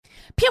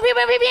Pew, pew,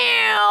 pew, pew,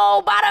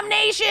 pew. Bottom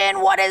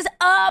Nation, what is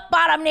up,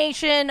 Bottom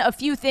Nation? A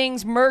few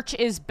things. Merch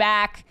is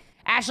back.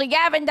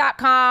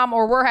 AshleyGavin.com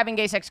or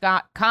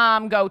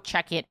we'rehavingaysex.com. Go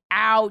check it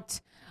out.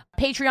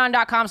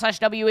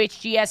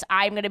 Patreon.com/WHGS.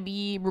 I'm going to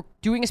be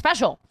doing a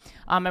special,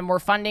 and we're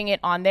funding it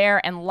on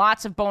there, and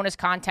lots of bonus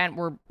content.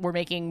 We're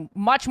making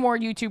much more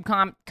YouTube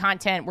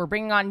content. We're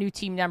bringing on new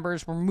team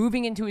members. We're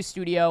moving into a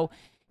studio.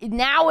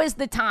 Now is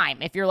the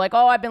time. If you're like,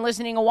 oh, I've been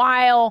listening a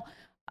while,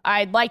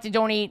 I'd like to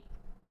donate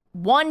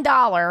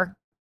 $1,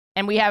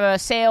 and we have a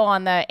sale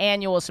on the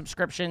annual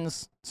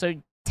subscriptions, so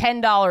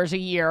 $10 a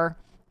year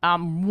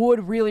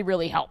would really,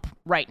 really help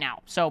right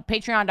now. So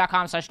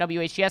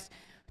patreon.com/WHGS.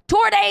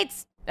 Tour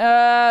dates,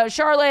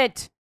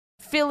 Charlotte,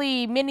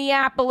 Philly,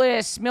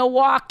 Minneapolis,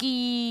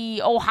 Milwaukee,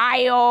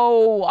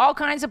 Ohio, all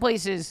kinds of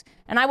places.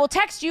 And I will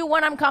text you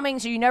when I'm coming,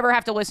 so you never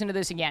have to listen to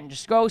this again.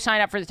 Just go sign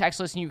up for the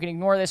text list, and you can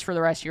ignore this for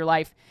the rest of your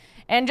life.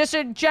 And just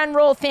a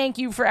general thank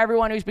you for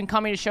everyone who's been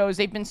coming to shows.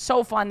 They've been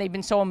so fun. They've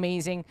been so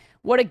amazing.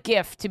 What a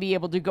gift to be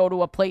able to go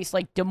to a place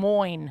like Des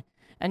Moines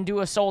and do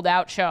a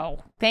sold-out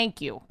show.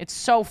 Thank you. It's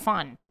so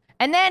fun.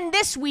 And then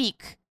this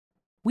week,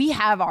 we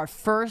have our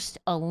first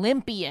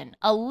Olympic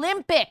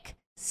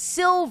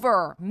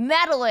silver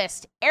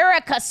medalist,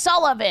 Erica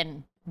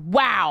Sullivan.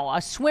 Wow,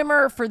 a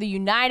swimmer for the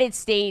United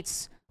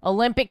States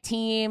Olympic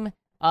team.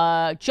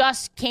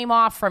 Just came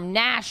off from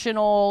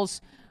nationals.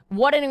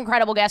 What an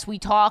incredible guest. We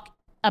talk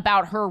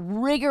about her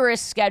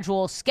rigorous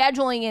schedule,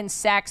 scheduling in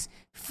sex,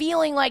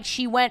 feeling like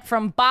she went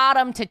from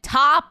bottom to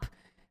top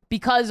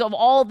because of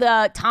all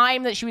the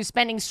time that she was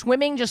spending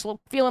swimming, just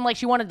feeling like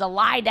she wanted to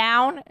lie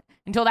down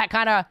until that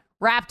kind of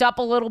wrapped up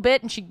a little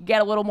bit and she could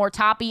get a little more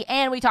toppy.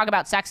 And we talk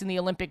about sex in the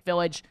Olympic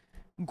Village.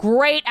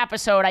 Great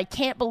episode. I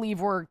can't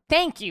believe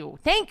thank you.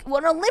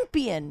 What an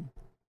Olympian.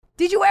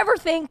 Did you ever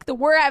think the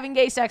We're Having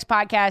Gay Sex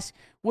podcast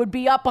would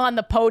be up on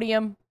the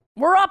podium?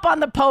 We're up on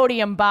the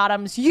podium,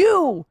 Bottoms.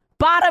 You,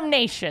 Bottom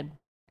Nation.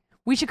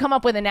 We should come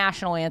up with a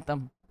national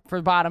anthem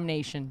for Bottom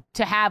Nation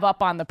to have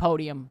up on the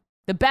podium.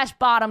 The best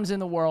bottoms in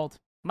the world.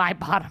 My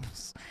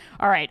bottoms.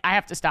 All right, I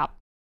have to stop.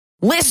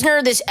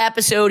 Listener, this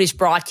episode is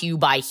brought to you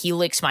by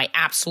Helix, my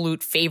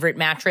absolute favorite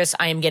mattress.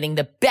 I am getting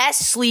the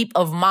best sleep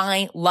of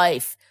my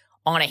life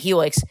on a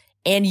Helix.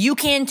 And you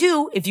can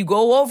too if you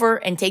go over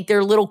and take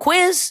their little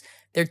quiz,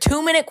 their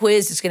 2-minute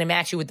quiz. It's going to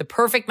match you with the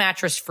perfect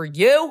mattress for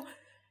you.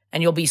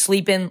 And you'll be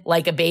sleeping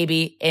like a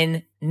baby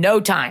in no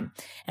time.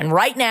 And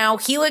right now,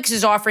 Helix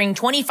is offering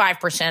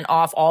 25%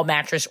 off all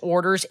mattress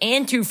orders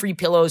and 2 free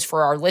pillows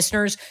for our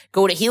listeners.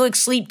 Go to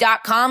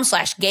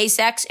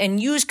helixsleep.com/gaysex and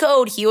use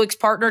code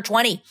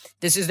HelixPartner20.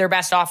 This is their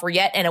best offer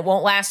yet, and it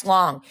won't last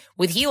long.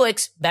 With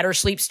Helix, better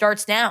sleep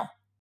starts now.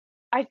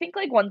 I think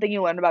like one thing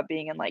you learn about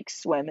being in like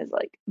swim is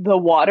like the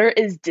water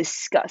is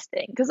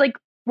disgusting. Because like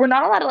we're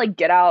not allowed to like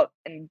get out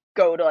and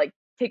go to like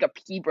take a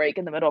pee break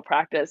in the middle of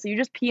practice. So you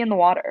just pee in the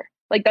water.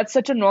 Like, that's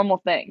such a normal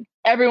thing.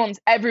 Everyone's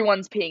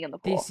peeing in the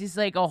pool. This is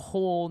like a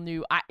whole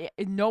new...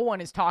 no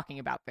one is talking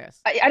about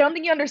this. I don't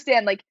think you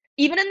understand. Like,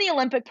 even in the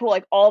Olympic pool,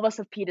 like, all of us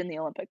have peed in the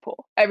Olympic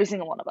pool. Every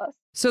single one of us.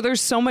 So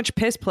there's so much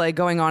piss play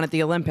going on at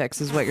the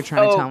Olympics is what you're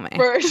trying to tell me.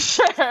 For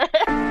sure.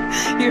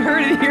 You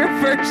heard it here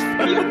first,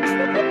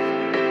 folks.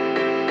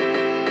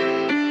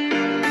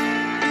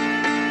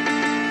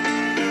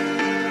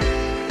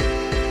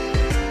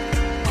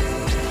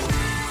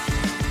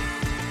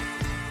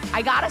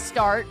 I gotta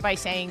start by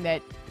saying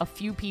that a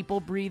few people,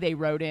 Bree, they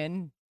wrote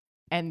in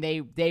and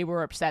they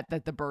were upset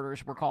that the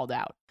birders were called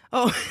out.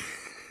 Oh.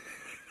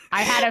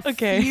 I had a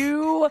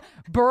few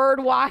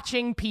bird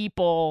watching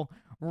people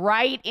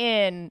write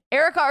in.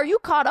 Erica, are you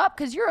caught up?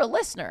 Because you're a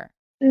listener.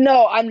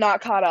 No, I'm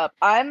not caught up.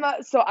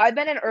 I've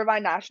been in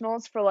Irvine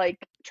Nationals for like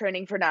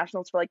training for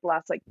nationals for like the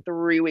last like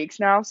 3 weeks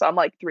now. So I'm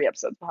like 3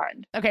 episodes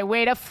behind. Okay,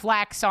 way to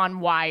flex on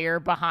why you're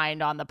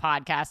behind on the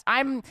podcast.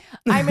 I'm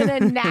in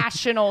a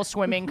national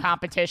swimming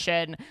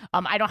competition.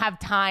 I don't have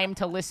time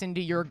to listen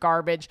to your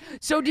garbage.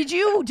 So did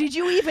you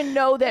even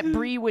know that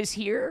Bree was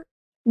here?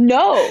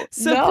 No.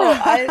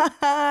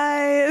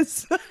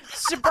 Surprise.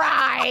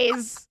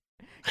 Surprise.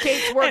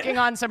 Kate's working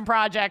on some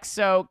projects,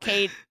 so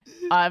Kate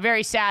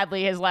very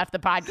sadly has left the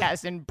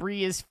podcast, and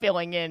Bree is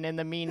filling in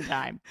the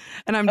meantime.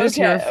 And I'm just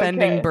here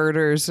offending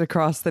birders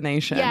across the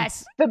nation.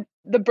 Yes. The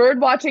bird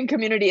watching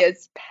community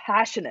is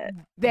passionate.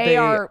 They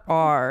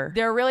are.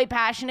 They're really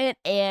passionate,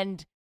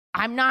 and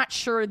I'm not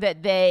sure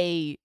that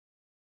they...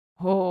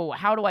 Oh,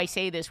 how do I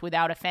say this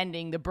without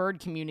offending the bird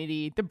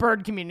community, the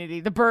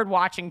bird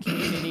watching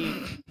community,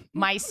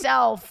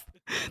 myself...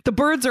 The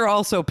birds are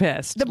also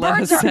pissed. The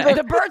birds are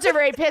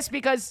very pissed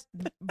because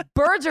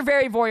birds are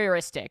very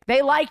voyeuristic.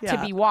 They like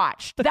to be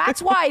watched. That's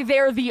why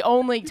they're the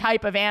only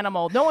type of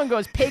animal. No one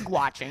goes pig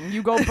watching.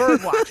 You go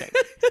bird watching.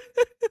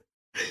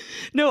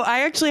 No,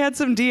 I actually had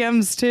some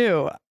DMs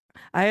too.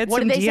 I had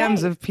some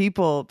DMs of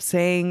people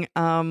saying,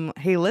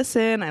 hey,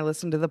 listen, I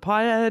listened to the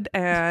pod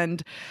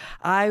and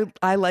I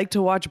like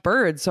to watch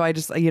birds. So I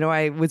just,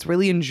 I was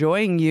really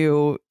enjoying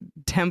you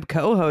temp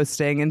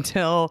co-hosting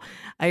until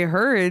I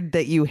heard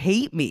that you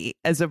hate me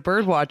as a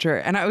bird watcher.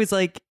 And I was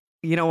like,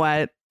 you know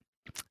what?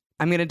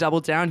 I'm going to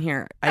double down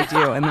here. I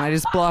do. And then I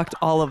just blocked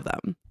all of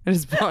them.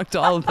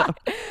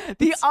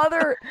 The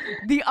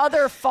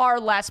other far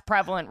less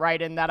prevalent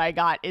write-in that I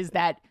got is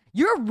that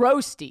you're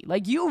roasty.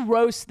 Like, you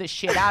roast the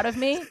shit out of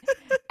me.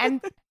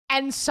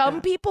 And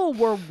some people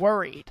were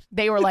worried.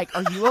 They were like,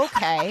 are you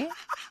okay?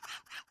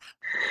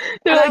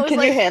 They're like,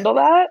 can you handle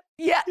that?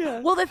 Yeah.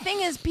 Well, the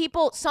thing is,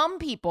 some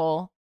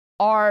people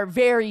are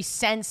very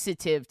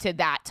sensitive to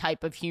that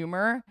type of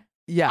humor.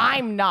 Yeah.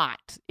 I'm not.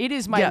 It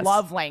is my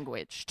love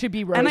language to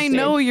be roasted. And I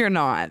know you're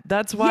not.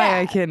 That's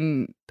why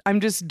I'm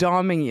just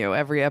doming you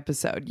every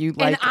episode. You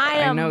like it.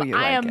 I know you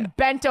like it. I am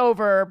bent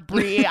over,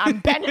 Bree. I'm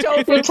bent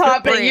over.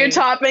 You're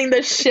topping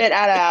the shit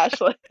out of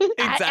Ashley.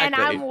 Exactly. And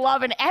I'm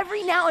loving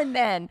every now and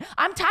then.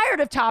 I'm tired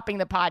of topping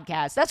the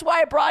podcast. That's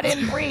why I brought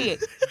in Bree.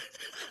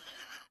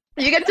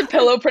 You get to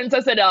pillow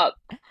princess it up.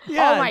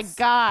 Yes. Oh my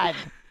God.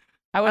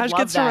 I would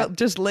love that. To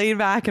just lay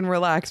back and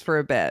relax for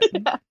a bit.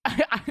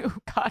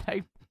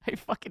 I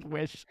fucking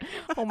wish.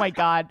 Oh my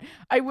God.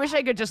 I wish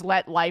I could just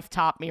let life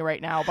top me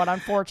right now. But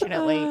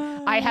unfortunately,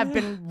 I have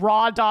been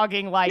raw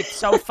dogging life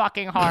so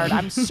fucking hard.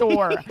 I'm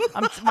sore.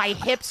 My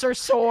hips are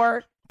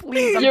sore.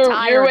 Please, I'm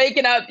tired.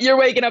 You're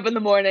waking up in the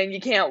morning. You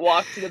can't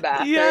walk to the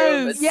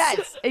bathroom.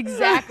 Yes,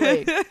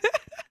 exactly.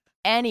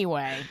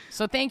 Anyway,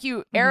 so thank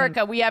you,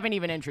 Erica. We haven't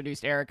even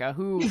introduced Erica,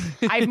 who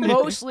I've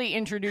mostly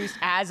introduced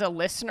as a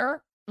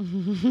listener.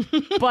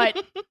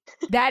 But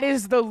that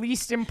is the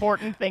least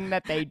important thing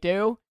that they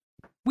do.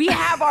 We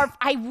have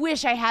I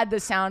wish I had the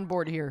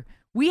soundboard here.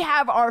 We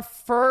have our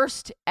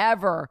first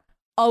ever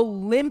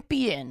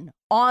Olympian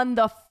on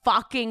the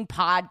fucking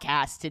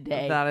podcast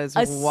today. That is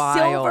a wild.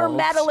 Silver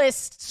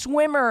medalist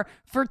swimmer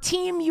for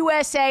Team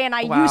USA, and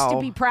I used to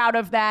be proud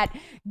of that.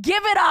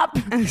 Give it up.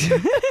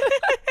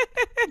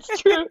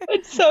 It's true.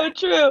 It's so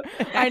true.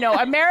 I know.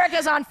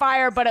 America's on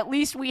fire, but at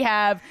least we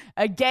have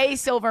a gay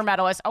silver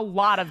medalist, a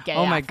lot of gay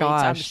athletes.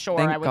 Gosh, I'm sure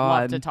I would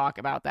love to talk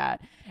about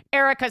that.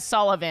 Erica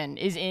Sullivan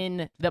is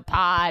in the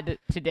pod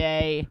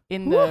today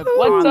in the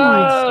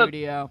online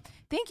studio.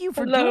 Thank you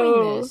for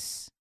doing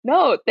this.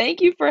 No, thank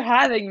you for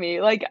having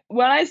me. Like,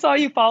 when I saw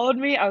you followed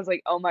me, I was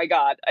like, oh my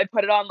God. I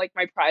put it on like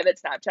my private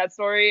Snapchat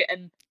story,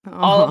 and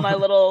all of my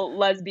little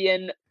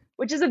lesbian,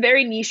 which is a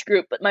very niche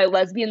group, but my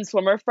lesbian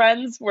swimmer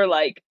friends were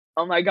like,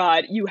 oh my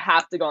God, you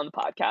have to go on the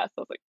podcast.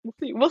 I was like,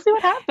 we'll see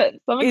what happens.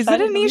 Is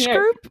it a niche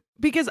group?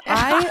 Because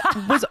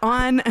I was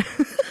on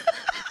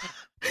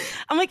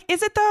I'm like,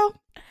 is it though?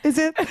 Is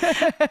it?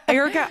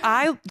 Erica,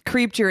 I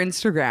creeped your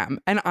Instagram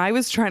and I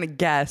was trying to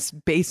guess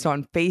based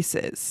on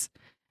faces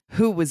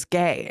who was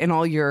gay in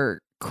all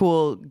your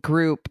cool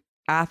group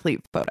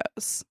athlete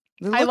photos.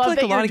 I love like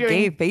that a lot you're of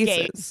doing gay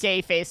faces.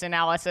 Gay face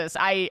analysis.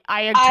 I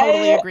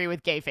totally agree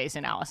with gay face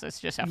analysis.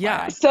 Just FYI.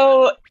 Yeah.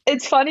 So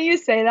it's funny you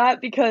say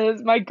that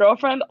because my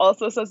girlfriend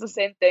also says the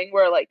same thing.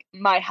 Where like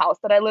my house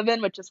that I live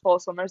in, which is full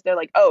of swimmers, they're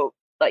like, oh,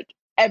 like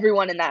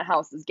everyone in that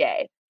house is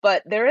gay.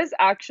 But there is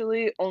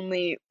actually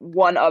only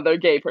one other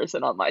gay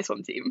person on my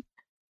swim team.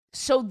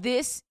 So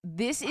this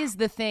is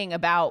the thing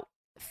about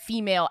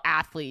female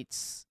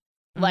athletes.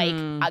 Like,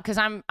 because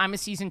I'm a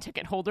season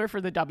ticket holder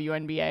for the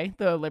WNBA,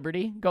 the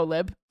Liberty, go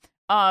Lib.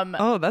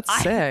 Oh,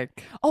 that's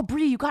sick. Oh,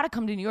 Bree, you got to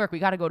come to New York. We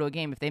got to go to a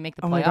game if they make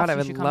the playoffs. Oh my God, I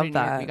would love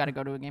that. We got to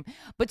go to a game.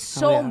 But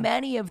so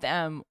many of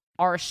them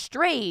are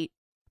straight,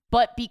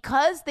 but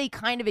because they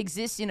kind of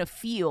exist in a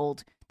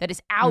field that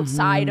is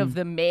outside of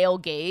the male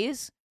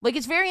gaze, like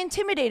it's very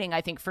intimidating,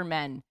 I think, for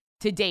men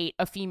to date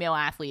a female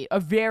athlete, a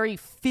very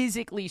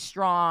physically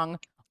strong,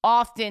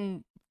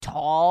 often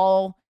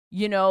tall,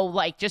 you know,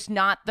 like just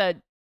not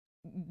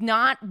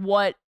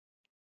what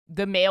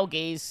the male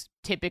gaze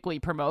typically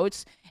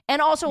promotes.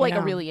 And also like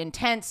a really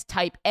intense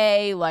type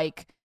A,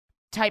 like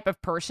type of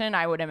person,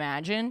 I would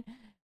imagine.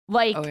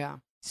 Like,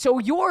 so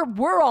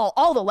we're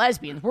all the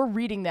lesbians, we're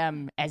reading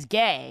them as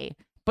gay,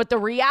 but the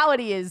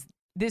reality is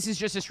this is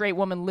just a straight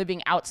woman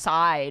living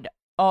outside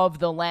of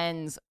the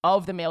lens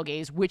of the male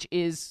gaze, which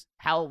is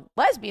how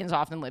lesbians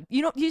often live.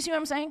 You know, do you see what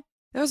I'm saying?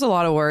 There was a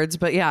lot of words,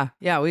 but yeah,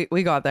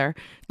 we got there.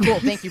 Cool.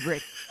 Thank you,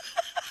 Brie.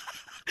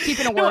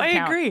 Keeping a word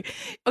I agree.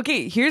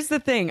 Okay, here's the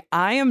thing.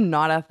 I am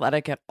not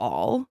athletic at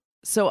all.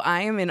 So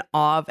I am in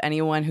awe of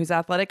anyone who's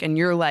athletic, and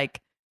you're like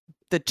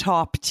the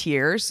top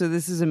tier. So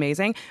this is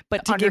amazing.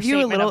 But to give you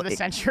a little,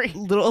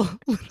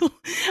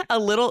 a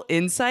little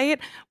insight,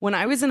 when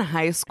I was in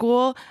high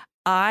school,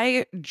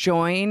 I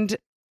joined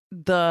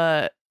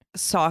the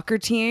soccer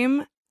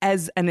team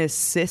as an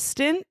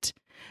assistant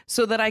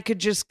so that I could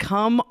just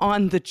come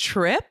on the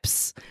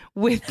trips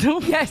with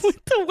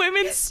the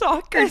women's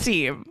soccer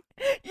team.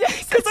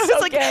 Yes, because I was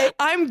like,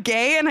 I'm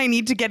gay and I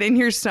need to get in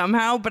here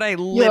somehow, but I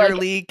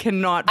literally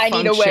cannot function.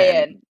 I need a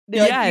way in.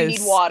 Like, you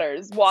need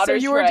waters so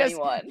you were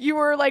anyone. You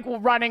were like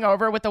running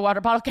over with the water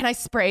bottle. Can I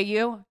spray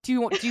you? Do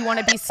you want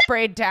to be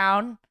sprayed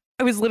down?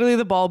 I was literally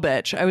the ball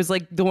bitch. I was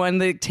like the one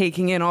that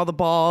taking in all the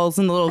balls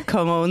and the little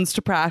cones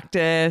to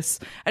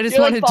practice. I just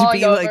wanted to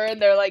be over and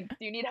they're like, do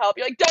you need help?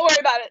 You're like, don't worry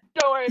about it.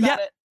 Don't worry about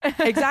it.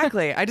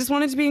 Exactly. I just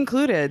wanted to be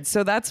included.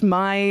 So that's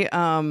my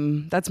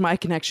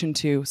connection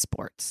to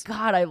sports.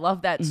 God, I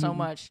love that so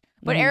much.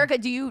 But Erica,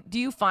 do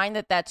you find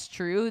that that's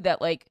true?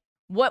 That like,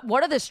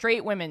 what are the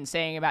straight women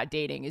saying about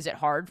dating? Is it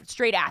hard?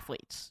 Straight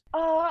athletes.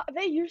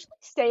 They usually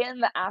stay in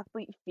the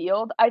athlete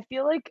field. I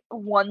feel like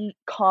one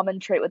common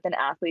trait within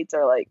athletes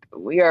are like,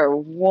 we are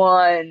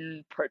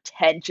one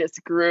pretentious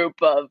group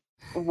of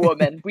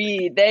women.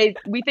 we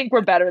think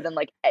we're better than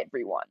like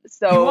everyone.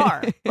 So You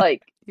are.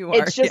 like You are,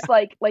 it's just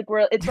like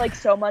it's like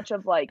so much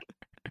of like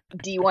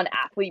D1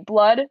 athlete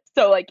blood.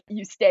 So like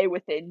you stay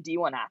within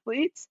D1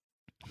 athletes.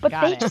 But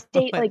Got they it. just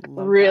date I like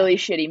love really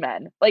shitty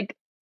men. Like,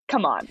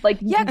 come on. Like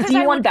Yeah, 'cause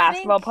I D1 would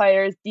basketball think-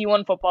 players,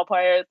 D1 football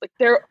players, like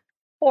they're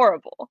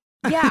horrible.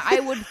 Yeah, I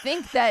would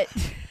think that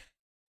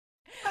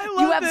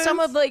you have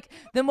some of like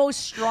the most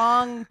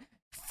strong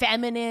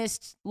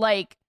feminist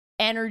like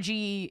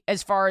energy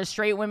as far as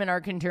straight women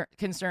are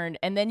concerned,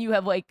 and then you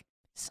have like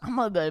some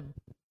of the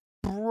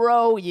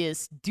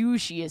broiest,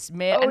 douchiest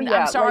man. Oh, And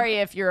yeah, I'm sorry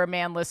if you're a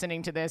man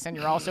listening to this and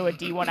you're also a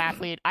D1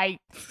 athlete. I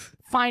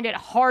find it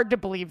hard to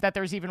believe that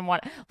there's even one.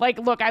 Like,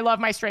 look, I love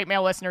my straight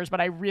male listeners, but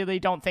I really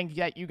don't think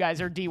that you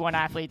guys are D1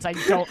 athletes. I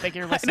don't think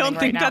you're I listening don't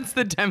think right now. that's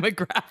the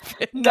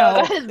demographic. No,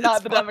 that is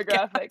not the It's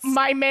demographics.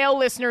 My male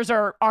listeners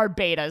are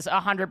betas,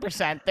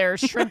 100%. They're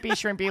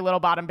shrimpy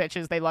little bottom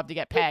bitches. They love to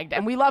get pegged,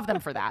 and we love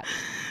them for that.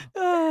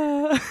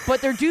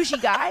 But they're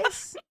douchey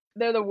guys.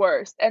 They're the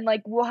worst. And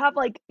like we'll have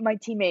like my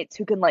teammates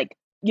who can like,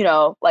 you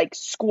know, like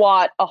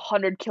squat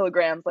 100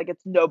 kilograms like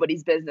it's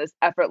nobody's business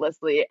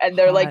effortlessly, and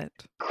they're like Hot.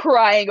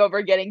 crying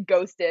over getting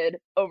ghosted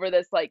over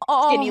this like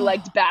skinny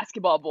legged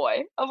basketball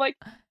boy. I'm like,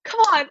 come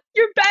on,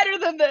 you're better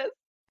than this.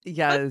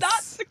 Yes. Let's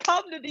not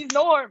succumb to these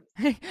norms.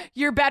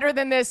 You're better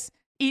than this.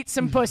 Eat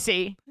some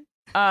pussy.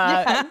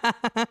 Well,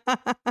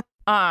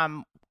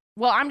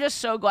 I'm just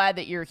so glad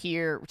that you're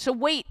here. So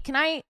wait,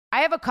 I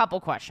have a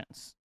couple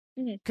questions.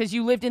 Because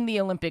you lived in the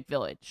Olympic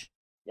Village.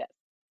 Yes.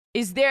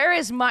 Is there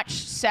as much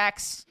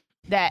sex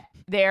that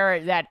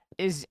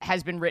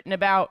has been written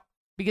about?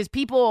 Because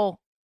people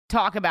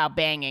talk about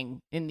banging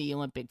in the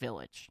Olympic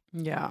Village.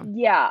 Yeah.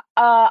 Yeah.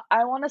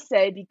 I want to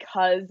say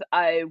because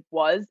I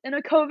was in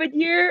a COVID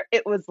year,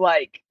 it was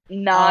like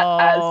not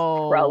as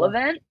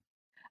relevant.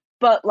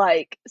 But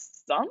like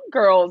some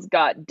girls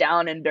got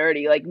down and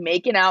dirty, like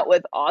making out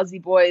with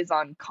Aussie boys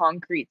on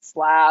concrete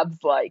slabs,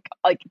 like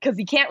because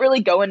you can't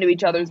really go into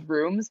each other's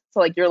rooms,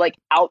 so like you're like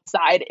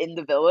outside in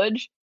the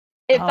village.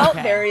 It felt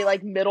very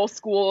like middle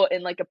school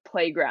in like a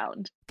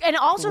playground. And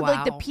also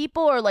like the Wow.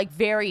 people are like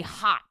very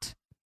hot.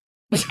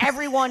 Like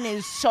everyone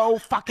is so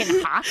fucking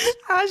hot.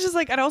 I was just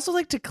like, I'd also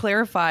like to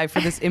clarify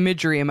for this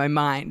imagery in my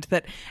mind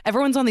that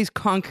everyone's on these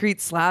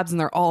concrete slabs and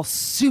they're all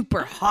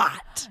super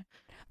hot.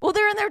 Well,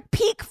 they're in their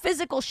peak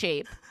physical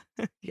shape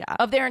Yeah.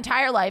 of their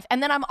entire life.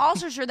 And then I'm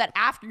also sure that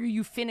after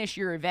you finish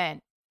your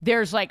event,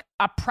 there's like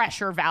a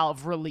pressure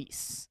valve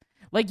release.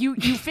 Like you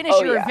finish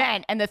your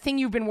event and the thing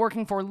you've been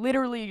working for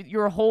literally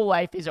your whole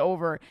life is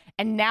over.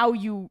 And now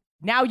you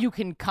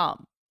can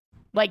come.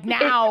 Like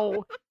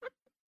now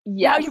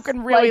Yes. you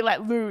can really like,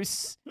 let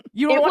loose.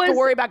 You don't have to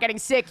worry about getting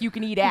sick. You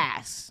can eat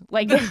ass.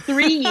 Like the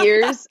 3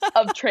 years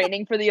of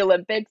training for the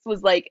Olympics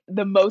was like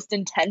the most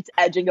intense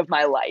edging of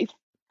my life.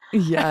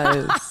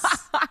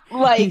 Yes.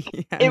 Like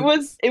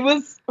Yes. it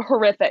was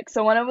horrific.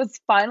 So when it was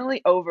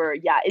finally over,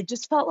 yeah, it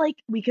just felt like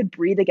we could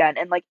breathe again.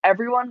 And like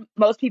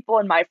most people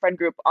in my friend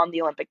group on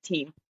the Olympic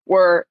team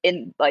were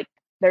in like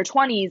their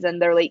 20s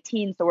and their late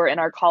teens, so we're in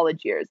our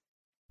college years.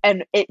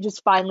 And it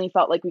just finally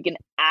felt like we can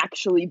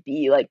actually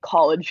be like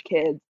college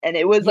kids. And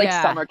it was like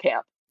summer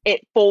camp.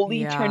 It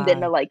fully turned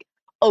into like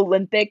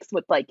Olympics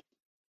with like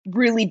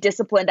really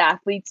disciplined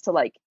athletes to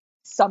like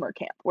summer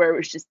camp where it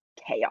was just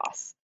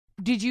chaos.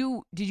 Did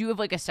you have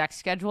like a sex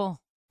schedule?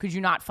 Could you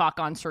not fuck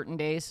on certain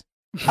days?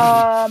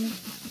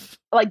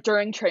 Like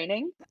during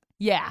training?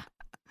 Yeah.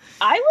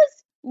 I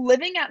was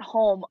living at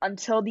home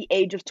until the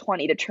age of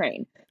 20 to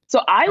train. So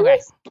I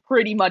was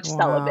pretty much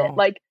celibate.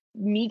 Like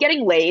me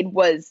getting laid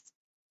was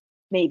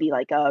maybe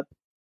like a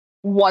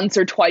once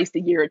or twice a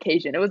year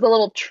occasion. It was a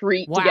little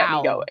treat to get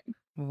me going.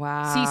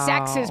 Wow. See,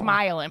 sex is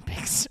my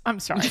Olympics. I'm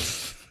sorry.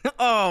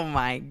 Oh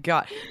my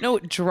God. No,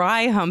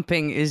 dry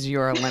humping is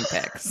your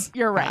Olympics.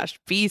 You're right. Gosh,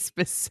 be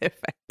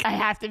specific. I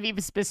have to be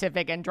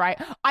specific and dry.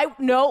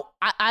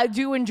 I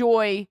do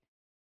enjoy,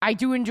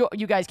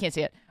 you guys can't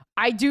see it.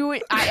 I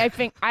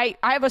think I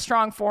have a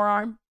strong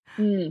forearm.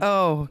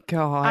 Oh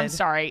God. I'm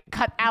sorry.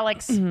 Cut,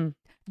 Alex.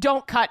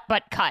 Don't cut,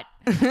 but cut.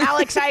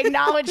 Alex, I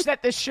acknowledge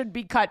that this should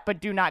be cut, but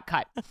do not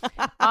cut.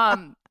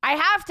 I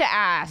have to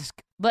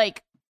ask,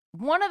 like,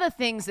 one of the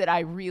things that I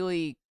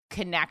really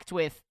connect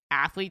with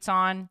athletes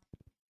on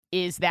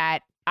is that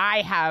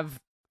I have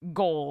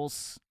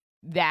goals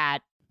that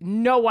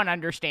no one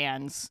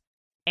understands.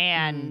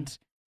 And,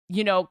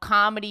 you know,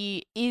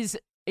 comedy is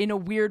in a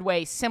weird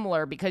way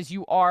similar because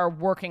you are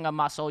working a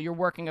muscle. You're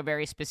working a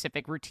very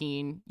specific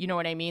routine. You know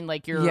what I mean?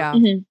 Like you're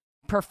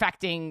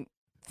perfecting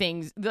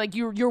things. Like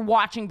you're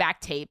watching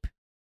back tape.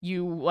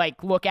 You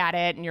like look at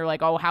it and you're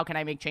like, oh, how can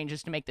I make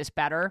changes to make this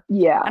better?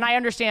 Yeah. And I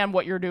understand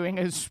what you're doing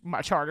is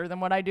much harder than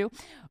what I do.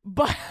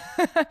 But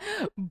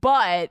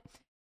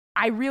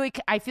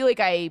I feel like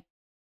I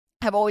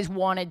have always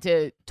wanted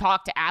to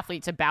talk to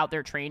athletes about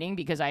their training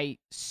because I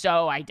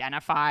so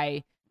identify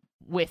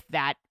with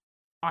that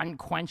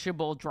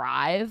unquenchable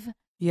drive.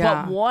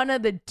 Yeah. But one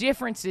of the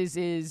differences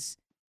is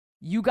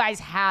you guys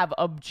have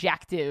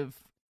objective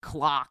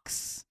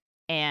clocks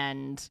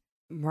and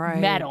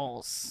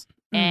medals.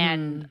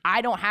 And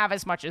I don't have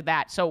as much of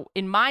that. So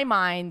in my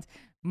mind,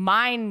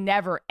 mine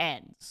never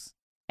ends.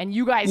 And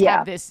you guys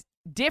have this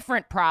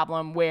different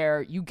problem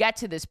where you get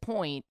to this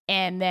point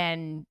and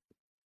then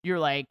you're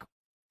like,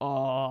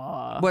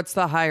 oh, what's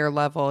the higher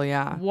level?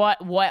 Yeah.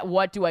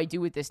 What do I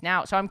do with this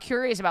now? So I'm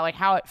curious about like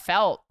how it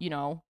felt, you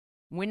know,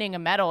 winning a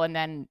medal, and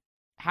then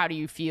how do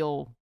you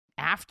feel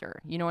after?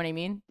 You know what I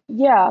mean?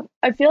 Yeah,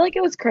 I feel like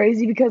it was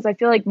crazy because I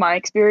feel like my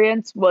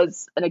experience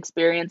was an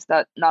experience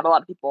that not a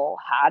lot of people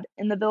had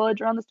in the village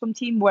around the swim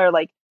team, where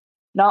like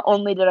not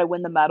only did I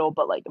win the medal,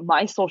 but like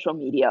my social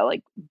media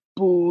like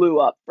blew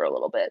up for a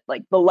little bit.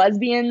 Like the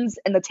lesbians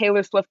and the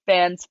Taylor Swift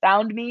fans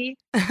found me,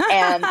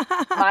 and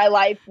my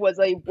life was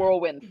a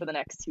whirlwind for the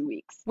next 2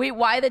 weeks. Wait,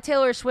 why the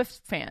Taylor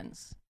Swift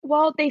fans?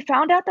 Well, they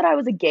found out that I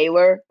was a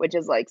gayler, which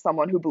is like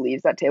someone who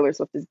believes that Taylor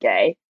Swift is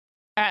gay.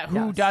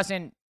 Who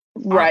doesn't?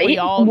 Right? Aren't we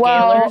all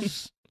well,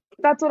 gaylers?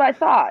 That's what I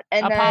thought.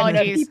 And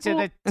apologies to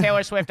the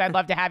Taylor Swift. I'd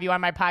love to have you on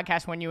my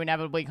podcast when you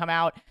inevitably come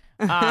out.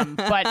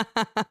 But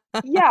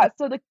yeah,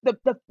 so the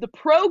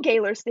pro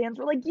Gaylor stands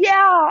were like,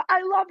 yeah,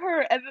 I love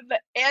her, and then the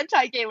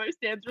anti Gaylor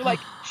stands were like,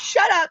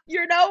 shut up,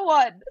 you're no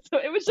one. So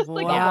it was just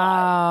like wow. a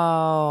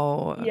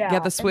lot. Yeah,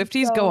 the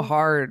Swifties go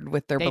hard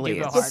with their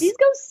beliefs. Swifties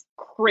go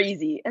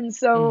crazy, and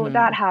so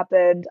that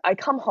happened. I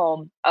come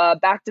home,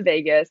 back to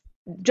Vegas.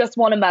 Just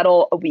won a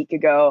medal a week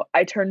ago.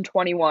 I turned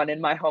 21 in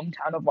my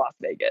hometown of Las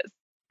Vegas.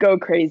 Go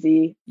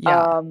crazy.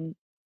 Yeah.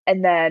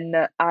 And then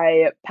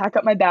I pack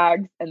up my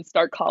bags and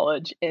start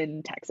college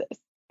in Texas.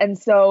 And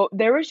so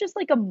there was just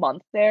like a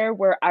month there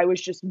where I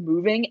was just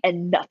moving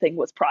and nothing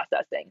was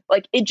processing.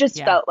 Like it just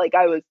felt like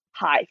I was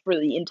high for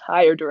the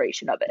entire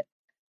duration of it.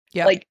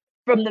 Yeah. Like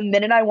from the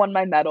minute I won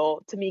my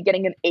medal to me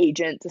getting an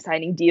agent to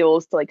signing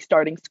deals to like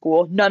starting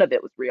school, none of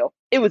it was real.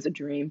 It was a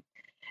dream.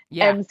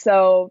 Yeah. And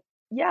so,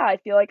 yeah, I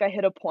feel like I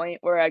hit a point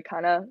where I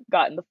kind of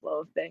got in the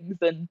flow of things.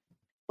 And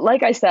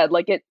like I said,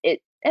 like it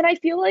and I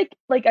feel like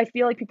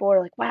people are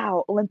like,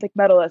 wow, Olympic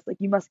medalist, like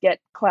you must get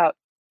clout.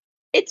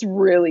 It's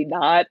really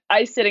not.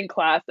 I sit in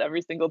class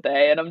every single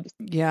day and I'm just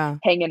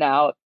hanging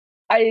out.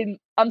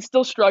 I'm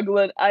still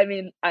struggling. I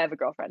mean, I have a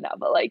girlfriend now,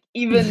 but like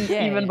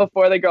even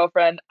before the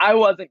girlfriend, I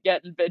wasn't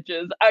getting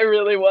bitches. I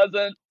really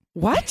wasn't.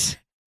 What?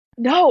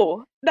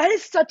 No, that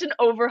is such an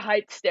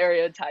overhyped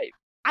stereotype.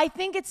 I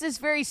think it's this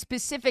very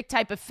specific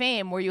type of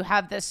fame where you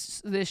have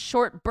this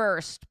short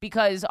burst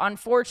because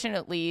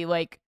unfortunately,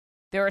 like,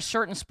 there are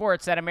certain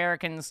sports that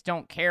Americans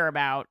don't care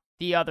about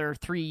the other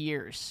 3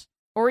 years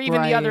or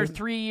even the other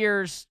 3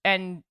 years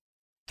and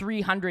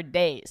 300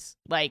 days.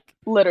 Like,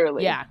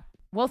 literally. Yeah.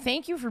 Well,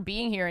 thank you for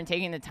being here and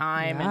taking the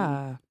time.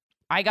 Yeah.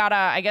 And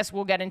I guess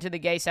we'll get into the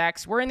gay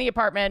sex. We're in the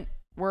apartment.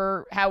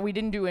 We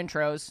didn't do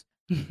intros.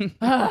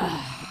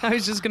 I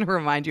was just going to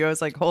remind you. I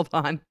was like, hold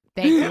on.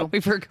 Thank you.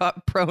 We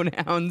forgot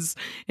pronouns,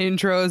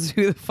 intros,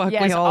 who the fuck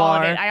we all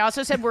are. Of it. I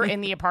also said we're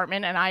in the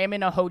apartment, and I am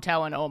in a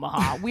hotel in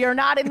Omaha. We are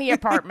not in the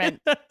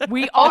apartment.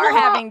 We are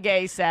having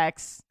gay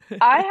sex.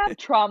 I have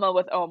trauma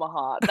with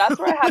Omaha. That's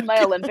where I had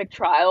my Olympic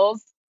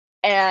trials,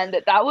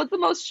 and that was the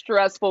most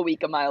stressful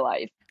week of my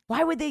life.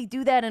 Why would they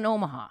do that in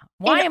Omaha?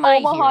 Why am I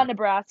here? Omaha,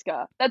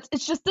 Nebraska.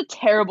 It's just a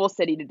terrible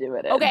city to do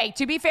it in. Okay,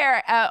 to be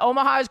fair,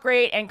 Omaha is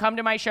great, and come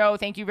to my show.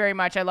 Thank you very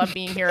much. I love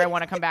being here. I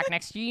want to come back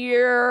next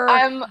year.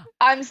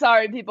 I'm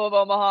sorry, people of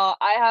Omaha.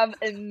 I have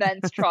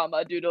immense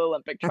trauma due to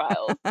Olympic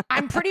trials.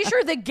 I'm pretty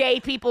sure the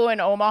gay people in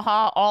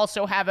Omaha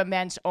also have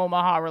immense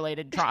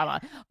Omaha-related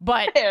trauma.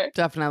 But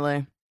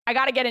definitely, I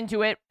got to get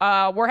into it.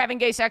 We're having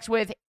gay sex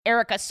with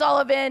Erica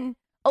Sullivan,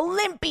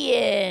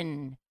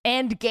 Olympian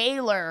and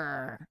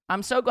Gaylor.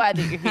 I'm so glad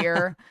that you're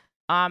here.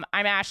 I'm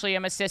Ashley.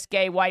 I'm a cis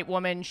gay white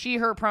woman. She,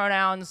 her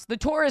pronouns. The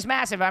tour is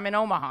massive. I'm in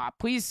Omaha.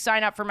 Please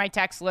sign up for my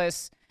text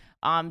list.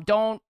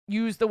 Don't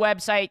use the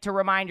website to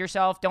remind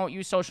yourself. Don't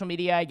use social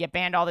media. I get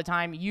banned all the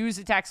time. Use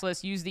the text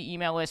list. Use the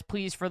email list.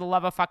 Please, for the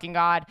love of fucking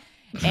God.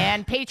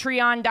 And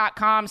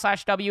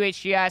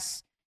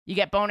patreon.com/WHGS. You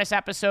get bonus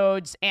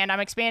episodes. And I'm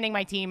expanding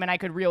my team, and I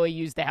could really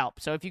use the help.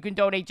 So if you can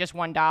donate just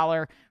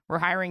 $1, we're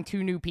hiring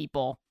 2 new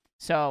people.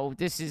 So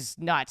this is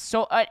nuts.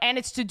 So and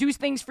it's to do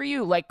things for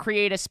you, like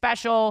create a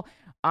special,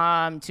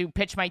 to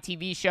pitch my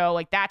TV show.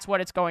 Like that's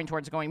what it's going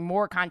towards, going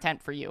more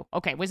content for you.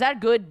 Okay, was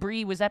that good,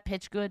 Bree? Was that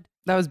pitch good?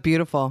 That was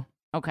beautiful.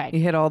 Okay, you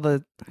hit all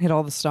the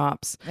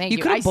stops. Thank you.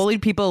 You could have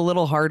bullied people a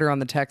little harder on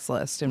the text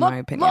list, in my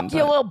opinion. Look,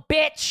 you little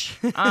bitch.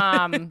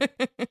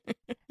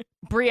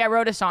 Bree, I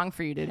wrote a song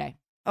for you today.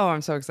 Oh,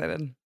 I'm so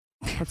excited.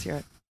 Let's hear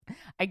it.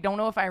 I don't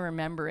know if I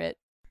remember it,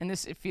 and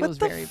it feels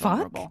very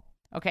vulnerable.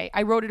 Okay,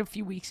 I wrote it a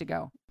few weeks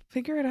ago.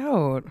 Figure it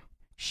out.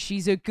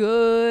 She's a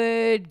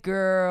good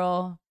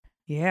girl.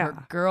 Yeah.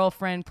 Her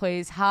girlfriend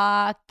plays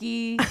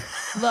hockey,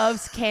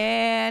 loves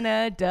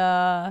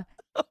Canada,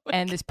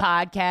 and this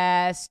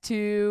podcast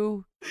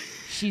too.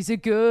 She's a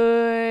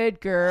good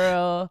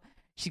girl.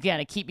 She's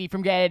gonna keep me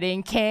from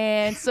getting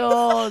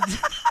canceled.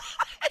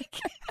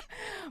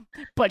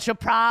 But she'll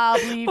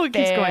probably fail.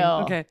 Keeps going.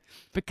 Okay.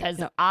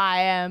 Because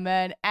I am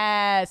an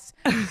ass.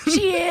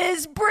 She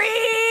is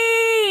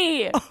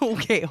Brie.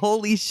 Okay,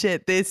 holy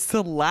shit, this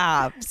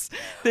slaps.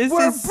 This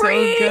We're is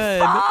Brie so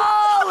good.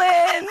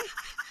 falling.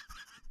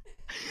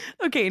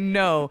 Okay,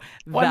 no,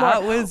 One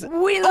that more. was.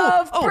 We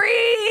love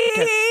Brie.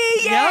 Okay.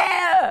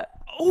 Yeah.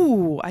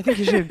 Oh, I think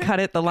you should have cut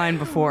it the line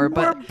before,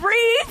 but We're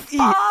Brie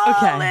falling.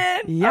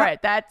 Okay. Yep. All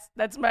right,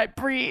 that's my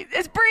Brie.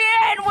 It's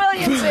Brienne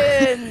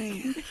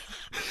Williamson.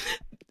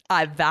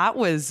 That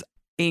was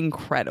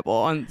incredible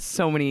on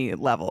so many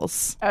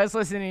levels. I was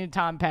listening to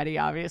Tom Petty,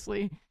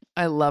 obviously.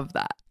 I love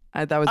that.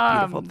 That was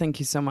beautiful. Thank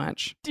you so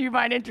much. Do you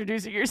mind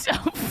introducing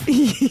yourself?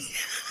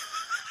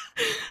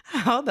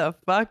 How the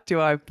fuck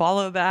do I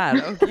follow that?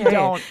 Okay. You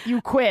don't.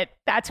 You quit.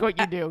 That's what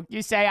you do.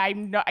 You say, I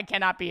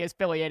cannot be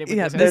affiliated with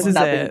this. This is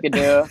nothing it. you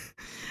can do.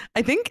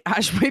 I think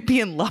Ash might be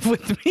in love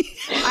with me.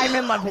 I'm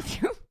in love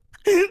with you.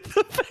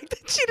 The fact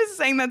that she just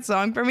sang that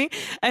song for me.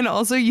 And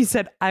also you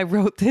said, I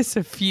wrote this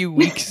a few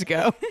weeks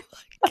ago.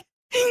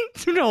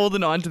 I'm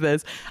holding on to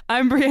this.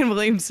 I'm Brienne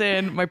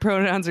Williamson. My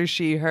pronouns are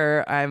she,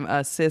 her. I'm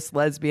a cis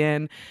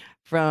lesbian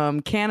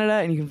from Canada.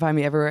 And you can find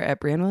me everywhere at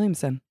Brienne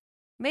Williamson.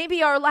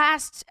 Maybe our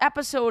last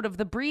episode of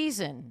the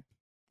Breezin'.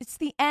 It's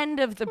the end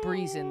of the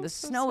Breezin'. The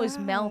snow is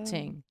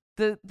melting.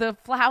 The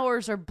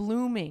flowers are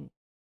blooming.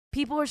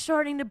 People are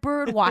starting to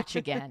bird watch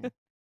again.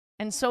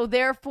 And so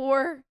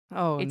therefore,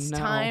 it's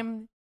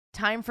time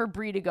for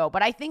Brie to go.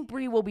 But I think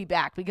Brie will be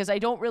back because I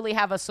don't really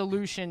have a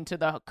solution to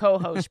the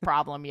co-host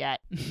problem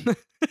yet.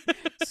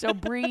 So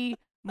Brie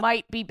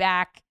might be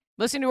back.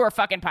 Listen to her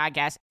fucking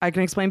podcast. I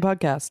Can Explain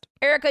podcast.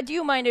 Erica, do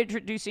you mind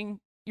introducing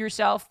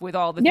yourself with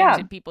all the things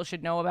that people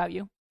should know about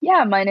you?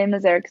 Yeah, my name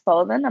is Erica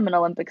Sullivan. I'm an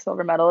Olympic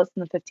silver medalist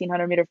in the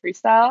 1500 meter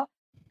freestyle.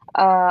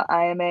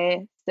 I am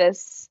a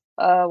cis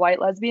white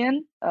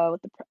lesbian,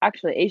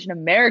 actually Asian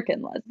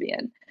American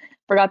lesbian.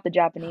 Forgot the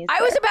Japanese.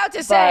 I was about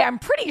to say, I'm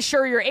pretty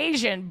sure you're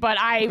Asian, but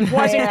I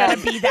wasn't going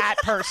to be that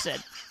person.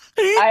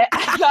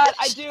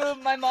 I do.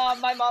 My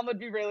mom would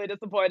be really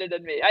disappointed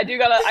in me. I do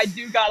got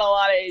a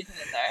lot of Asian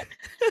in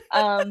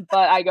there.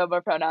 But I go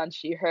by pronouns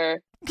she,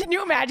 her. Can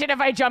you imagine if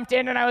I jumped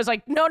in and I was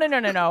like,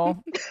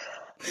 no.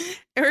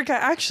 Erica,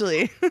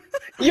 actually,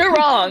 you're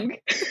wrong.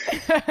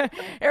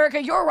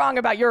 Erica, you're wrong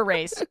about your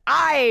race.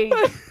 I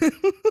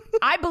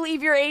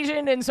believe you're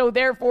Asian, and so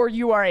therefore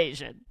you are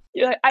Asian.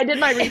 You're like, I did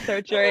my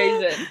research. You're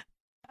Asian.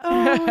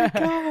 Oh my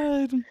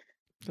god,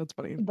 that's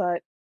funny.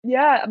 But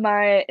yeah,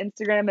 my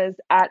Instagram is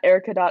at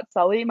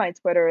erica.sully. My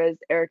Twitter is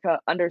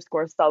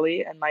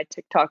erica_sully, and my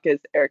TikTok is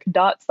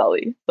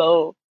erica.sully.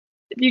 So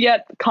if you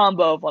get a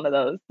combo of one of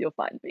those, you'll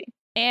find me.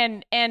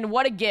 And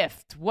what a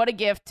gift! What a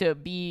gift to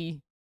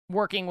be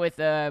working with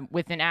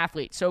an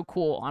athlete. So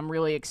cool. I'm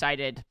really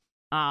excited.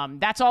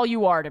 That's all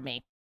you are to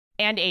me.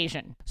 And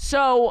Asian.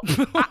 So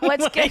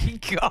let's get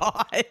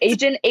God.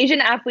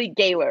 Asian athlete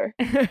Gaylor.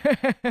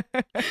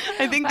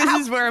 I think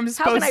this is where I'm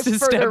supposed to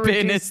step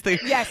in as the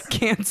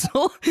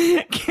cancel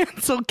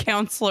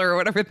counselor or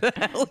whatever the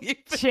hell you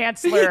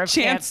Chancellor.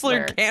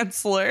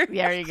 Chancellor.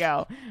 There you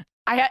go.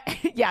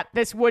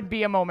 This would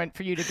be a moment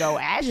for you to go,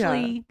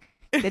 Ashley.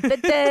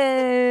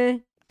 Yeah.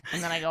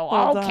 And then I go,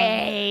 Hold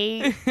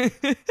okay.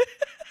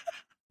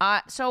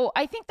 So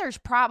I think there's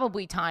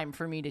probably time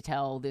for me to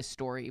tell this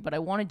story, but I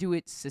want to do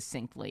it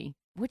succinctly.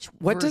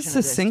 What does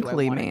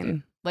succinctly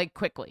mean? Like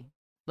quickly,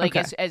 like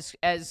okay.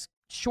 as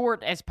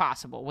short as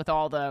possible with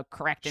all the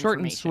correct short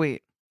information. and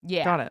sweet.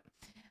 Yeah, got it.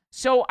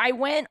 So I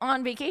went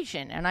on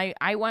vacation, and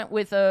I went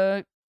with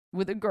a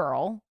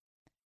girl,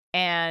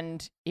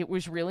 and it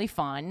was really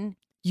fun.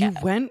 You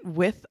went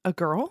with a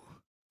girl?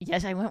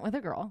 Yes, I went with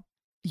a girl.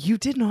 You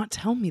did not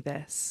tell me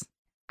this.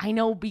 I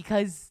know,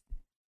 because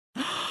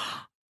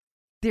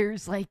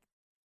there's like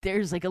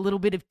a little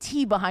bit of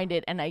tea behind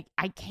it, and I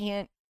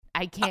can't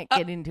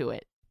get into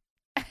it.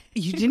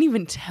 You didn't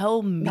even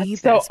tell me That's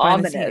this. so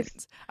ominous.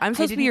 I'm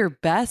supposed to be your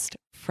best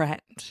friend.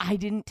 I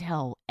didn't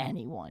tell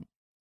anyone.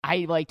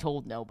 I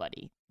told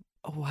nobody.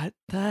 What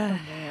the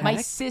heck? My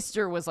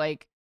sister was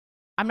like,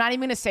 I'm not even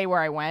going to say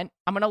where I went.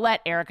 I'm going to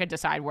let Erica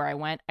decide where I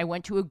went. I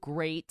went to a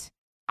great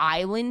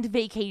island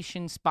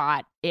vacation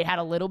spot. It had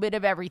a little bit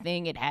of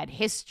everything. It had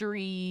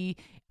history.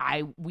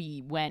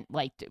 We went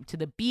to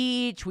the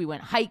beach. We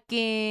went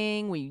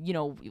hiking. We,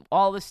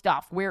 all the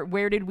stuff.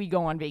 Where did we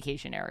go on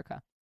vacation,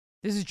 Erica?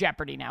 This is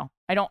Jeopardy now.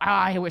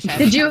 I wish I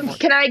had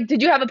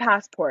Did you have a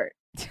passport?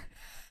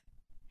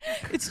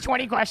 It's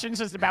 20 questions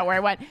just about where I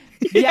went.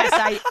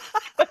 Yes,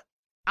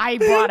 I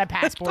brought a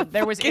passport.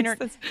 There was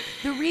The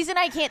reason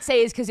I can't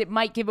say is because it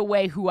might give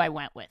away who I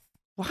went with.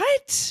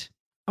 What?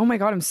 Oh my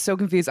God, I'm so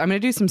confused. I'm going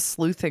to do some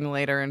sleuthing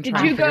later and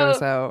try to figure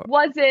this out.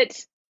 Was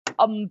it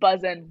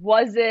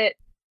was it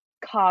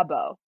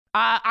Cabo?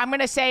 I'm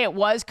going to say it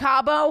was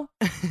Cabo.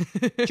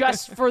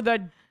 Just for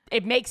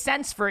it makes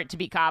sense for it to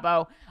be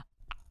Cabo.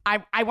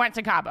 I went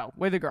to Cabo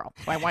with a girl.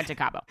 I went to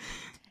Cabo.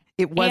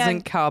 It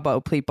wasn't Cabo,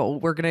 people.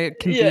 We're going to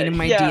convene in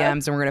my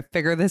DMs and we're going to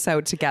figure this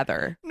out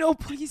together. No,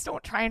 please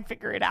don't try and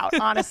figure it out.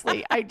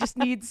 Honestly, I just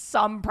need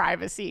some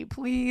privacy.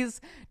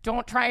 Please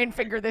don't try and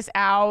figure this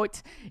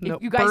out. No,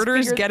 if you guys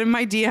birders, get in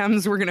my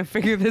DMs. We're going to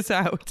figure this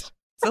out. It's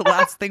the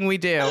last thing we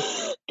do.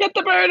 Get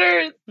the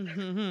birders.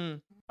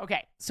 Mm-hmm.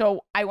 Okay,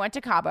 so I went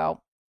to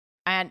Cabo,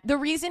 and the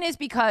reason is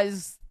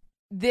because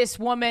this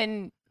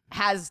woman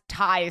has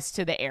ties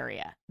to the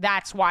area.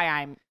 That's why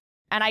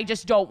and I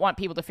just don't want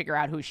people to figure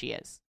out who she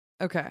is.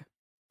 Okay.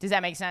 Does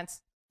that make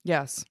sense?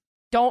 Yes.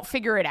 Don't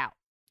figure it out.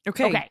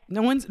 Okay.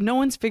 No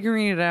one's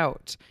figuring it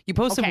out. You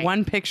posted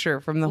one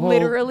picture from the whole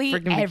literally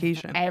freaking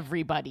vacation.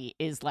 Everybody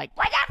is like,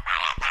 what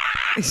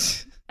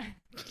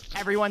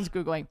everyone's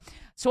Googling.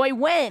 So I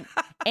went,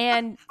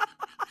 and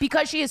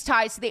because she has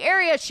ties to the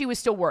area, she was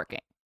still working.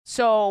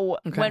 So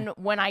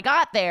when I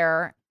got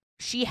there,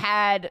 she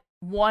had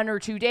 1 or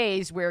 2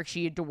 days where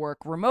she had to work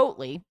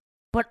remotely.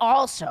 But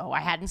also, I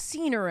hadn't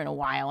seen her in a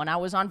while, and I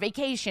was on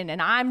vacation, and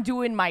I'm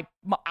doing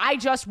I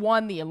just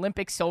won the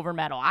Olympic silver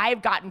medal.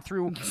 I've gotten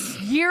through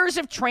years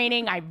of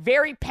training. I have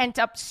very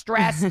pent-up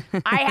stress.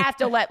 I have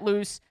to let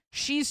loose.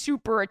 She's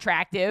super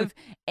attractive,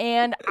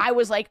 and I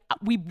was like,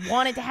 we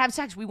wanted to have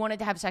sex. We wanted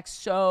to have sex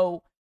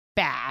so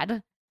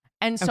bad.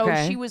 And so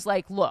she was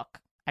like, look,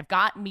 I've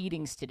got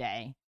meetings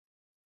today,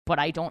 but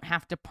I don't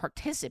have to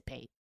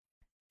participate.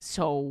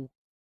 So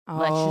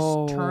let's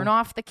just turn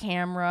off the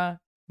camera.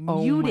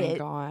 Mute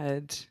it. Oh my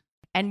God.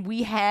 And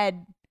we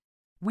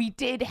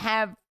did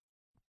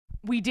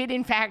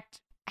in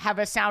fact have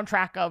a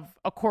soundtrack of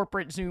a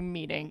corporate Zoom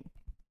meeting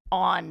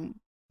on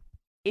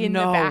in the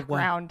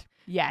background.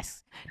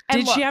 Yes.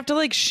 And did she have to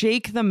like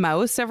shake the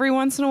mouse every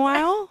once in a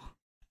while?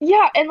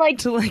 Yeah, and like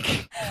to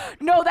like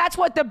no, that's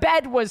what the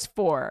bed was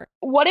for.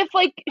 What if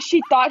like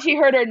she thought she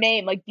heard her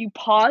name? Like you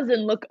pause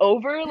and look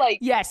over? Like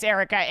yes,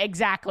 Erica,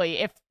 exactly.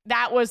 If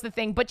that was the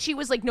thing. But she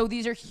was like, no,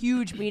 these are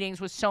huge meetings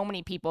with so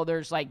many people.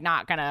 There's like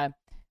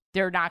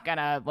they're not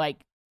gonna like,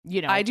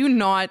 you know. I do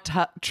not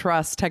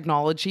trust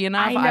technology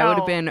enough. I would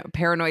have been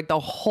paranoid the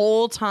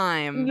whole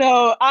time.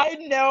 No, I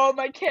know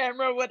my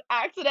camera would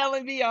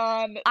accidentally be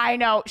on. I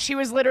know. She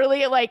was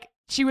literally like,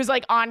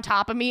 on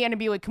top of me and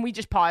be like, can we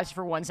just pause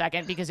for 1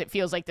 second? Because it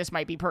feels like this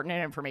might be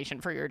pertinent information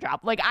for your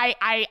job. Like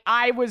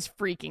I was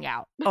freaking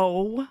out.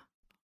 Oh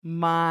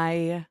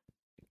my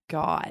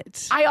God.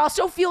 I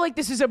also feel like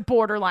this is a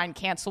borderline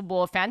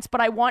cancelable offense,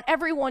 but I want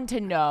everyone to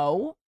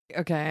know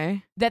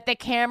that the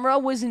camera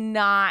was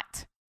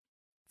not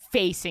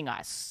facing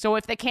us. So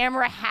if the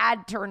camera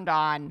had turned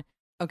on,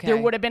 there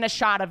would have been a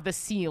shot of the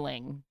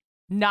ceiling,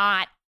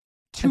 not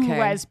two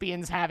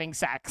lesbians having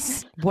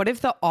sex. What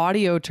if the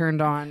audio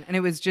turned on and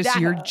it was just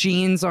your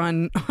jeans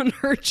on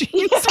her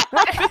jeans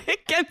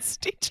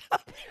against each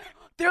other?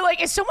 They're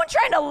like, is someone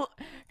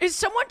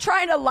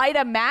trying to light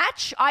a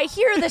match? I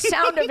hear the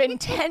sound of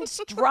intense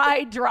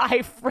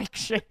dry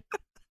friction.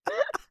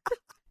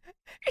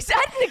 Is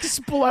that an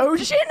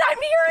explosion I'm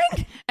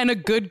hearing? And a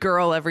good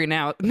girl every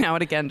now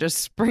and again just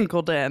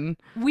sprinkled in.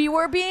 We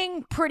were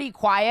being pretty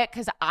quiet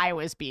because I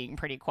was being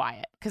pretty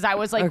quiet because I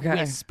was like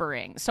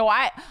whispering. So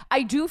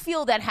I do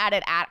feel that had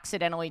it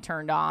accidentally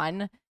turned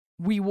on,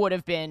 we would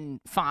have been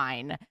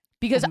fine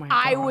because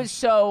I was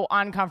so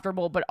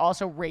uncomfortable but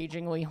also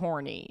ragingly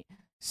horny.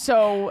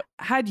 So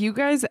had you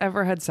guys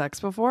ever had sex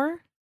before?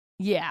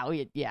 Yeah.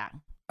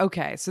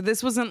 Okay, so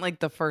this wasn't like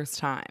the first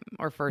time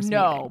or first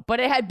meeting. But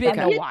it had been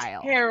a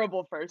while.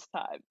 Terrible first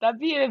time. That'd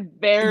be a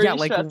very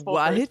stressful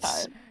first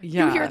time.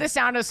 Yeah. You hear the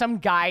sound of some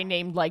guy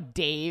named like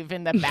Dave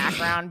in the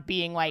background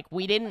being like,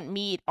 we didn't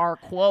meet our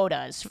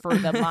quotas for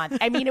the month.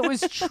 I mean, it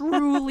was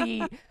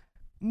truly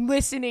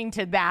listening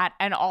to that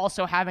and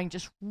also having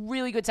just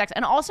really good sex.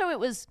 And also it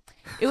was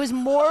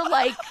more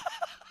like,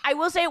 I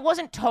will say it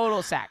wasn't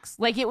total sex.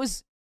 Like it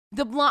was,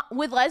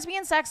 with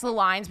lesbian sex, the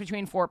lines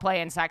between foreplay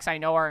and sex I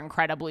know are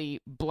incredibly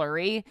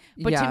blurry.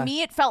 But to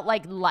me, it felt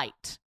like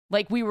light.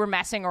 Like we were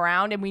messing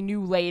around and we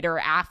knew later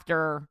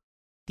after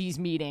these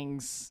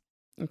meetings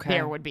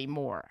there would be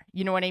more.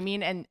 You know what I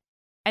mean? And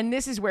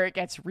this is where it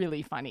gets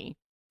really funny.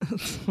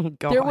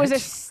 There was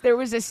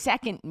a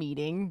second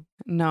meeting.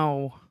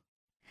 No.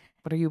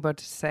 What are you about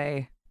to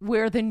say?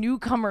 Where the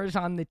newcomers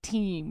on the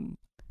team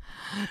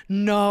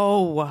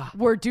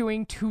we're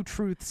doing 2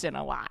 truths and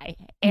a lie.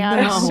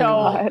 And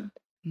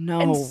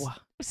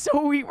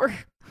so we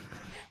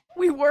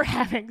were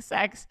having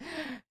sex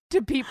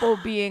to people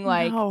being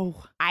like,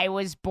 I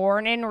was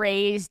born and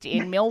raised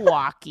in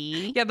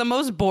Milwaukee. Yeah, the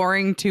most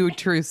boring 2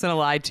 truths and a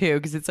lie too,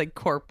 because it's like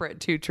corporate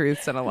 2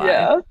 truths and a lie.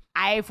 Yeah.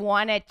 I've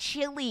won a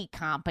chili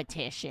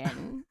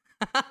competition.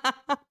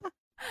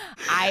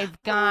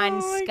 I've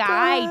gone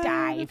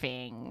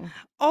skydiving. God.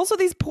 Also,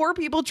 these poor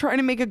people trying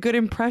to make a good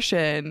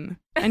impression,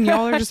 and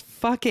y'all are just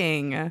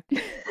fucking.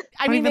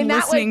 I mean, even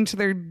listening to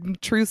their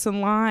truths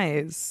and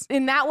lies.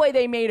 In that way,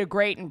 they made a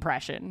great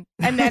impression.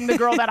 And then the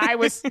girl that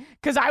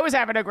because I was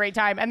having a great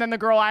time, and then the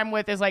girl I'm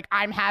with is like,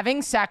 I'm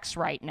having sex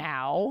right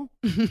now.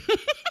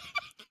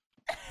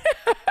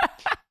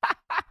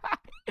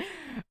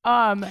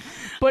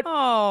 But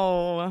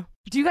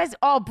Do you guys,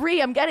 oh,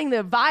 Bree, I'm getting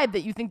the vibe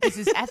that you think this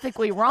is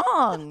ethically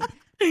wrong.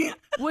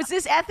 Was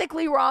this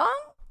ethically wrong?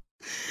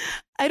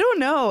 I don't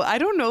know. I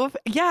don't know if,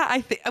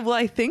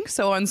 I think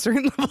so on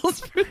certain levels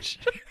for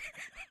sure.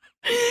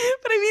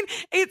 But I mean,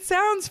 it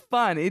sounds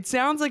fun. It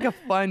sounds like a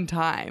fun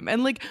time.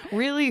 And like,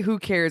 really, who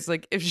cares?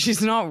 Like, if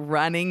she's not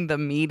running the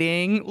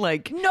meeting,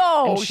 like,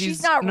 no, she's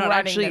she's not running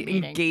actually the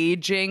meeting.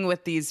 engaging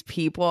with these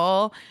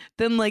people,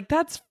 then like,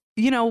 that's,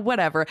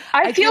 whatever.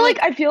 I feel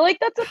like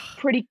that's a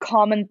pretty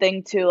common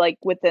thing too, like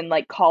within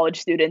like college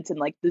students in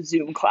like the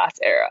Zoom class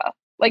era.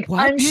 Like,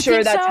 What? I'm You sure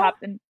think that's so?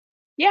 happened.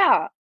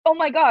 Yeah. Oh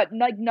my God.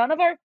 Like none of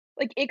our,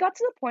 like it got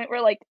to the point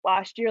where like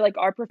last year, like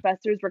our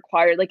professors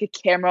required like a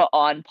camera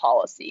on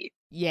policy.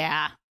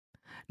 Yeah.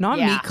 Not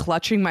Yeah. me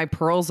clutching my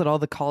pearls at all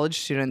the college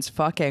students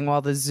fucking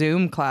while the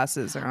Zoom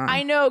classes are on.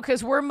 I know,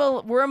 because we're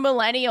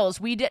millennials.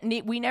 We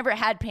never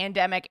had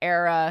pandemic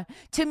era.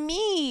 To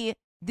me,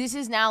 this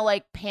is now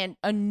like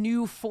a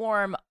new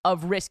form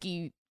of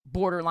risky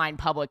borderline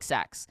public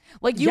sex.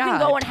 Like you can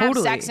go and have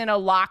sex in a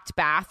locked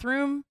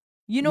bathroom.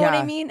 You know what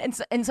I mean?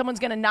 And someone's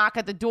gonna knock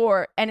at the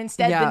door, and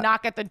instead the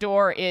knock at the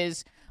door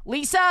is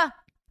Lisa,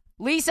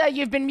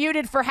 you've been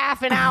muted for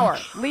half an hour.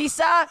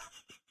 Lisa.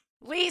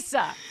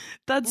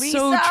 That's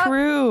so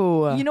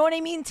true. You know what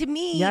I mean? To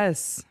me,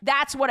 yes,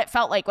 that's what it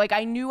felt like. Like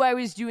I knew I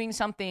was doing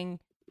something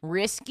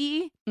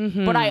risky,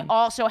 mm-hmm. but I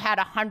also had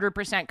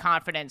 100%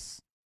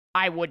 confidence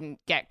I wouldn't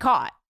get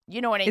caught.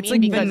 You know what I it's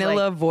mean? Like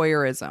vanilla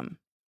voyeurism.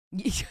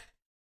 It's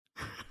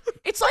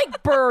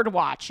like bird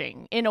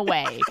watching in a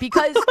way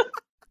because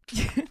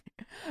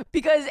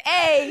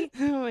A,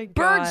 oh my God.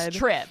 birds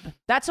trip.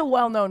 That's a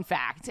well-known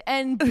fact.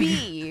 And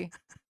B,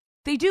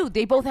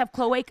 they both have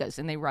cloacas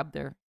and they rub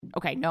their.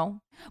 Okay,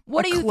 no.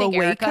 What do you think,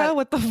 Erica?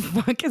 What the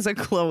fuck is a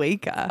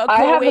cloaca?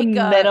 I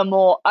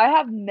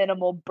have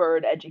minimal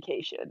bird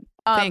education.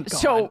 Thank God.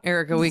 So,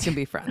 Erica, we can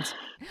be friends.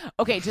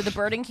 Okay, to the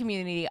birding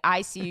community,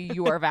 I see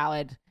you are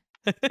valid.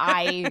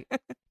 I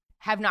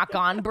have not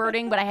gone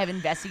birding, but I have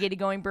investigated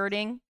going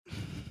birding.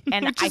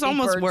 And Which I is think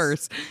almost birds,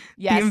 worse.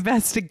 Yes. The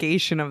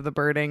investigation of the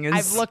birding is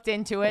I've looked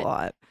into it. a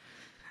lot.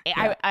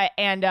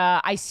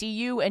 I see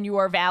you, and you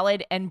are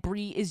valid, and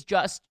Bree is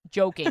just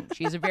joking.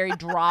 She has a very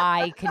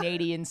dry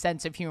Canadian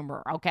sense of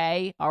humor,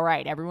 okay? All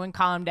right, everyone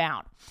calm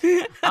down.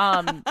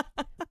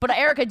 But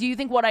Erica, do you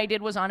think what I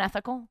did was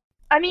unethical?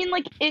 I mean,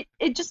 like,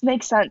 it just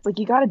makes sense. Like,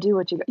 you got to do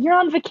what you're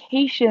on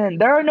vacation.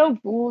 There are no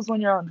rules when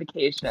you're on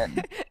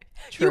vacation.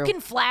 True. You can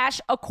flash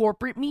a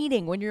corporate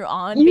meeting when you're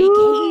on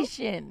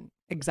vacation.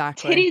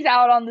 Exactly. Titties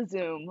out on the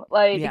Zoom.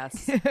 Like,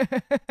 Yes.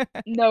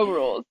 No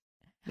rules.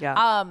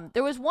 Yeah.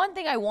 There was one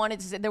thing I wanted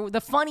to say.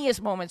 The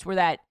funniest moments were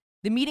that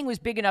the meeting was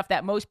big enough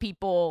that most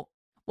people,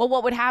 well,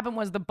 what would happen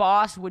was the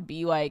boss would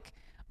be like,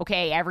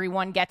 okay,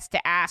 everyone gets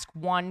to ask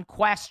one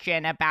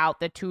question about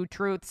the 2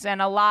 truths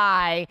and a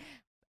lie.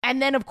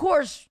 And then, of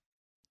course,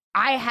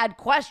 I had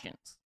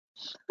questions.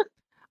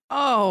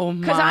 Oh,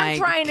 my God. Because I'm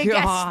trying to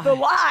guess the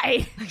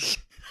lie.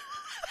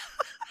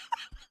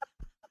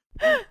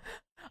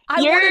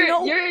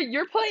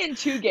 You're playing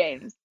 2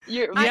 games.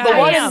 The I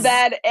one am. is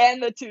bad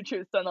and the 2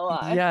 truths and a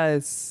lie.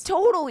 Yes.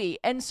 Totally.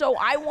 And so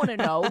I want to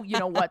know,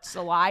 what's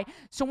the lie.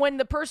 So when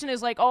the person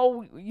is like,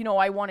 oh,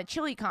 I want a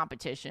chili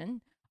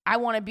competition, I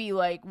want to be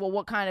like, well,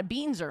 what kind of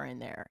beans are in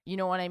there? You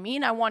know what I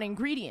mean? I want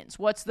ingredients.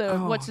 What's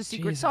the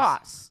secret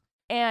sauce?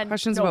 And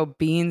questions about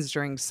beans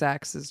during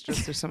sex is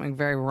just there's something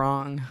very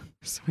wrong.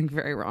 There's something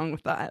very wrong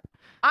with that.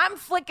 I'm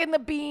flicking the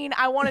bean.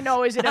 I want to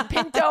know, is it a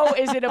pinto?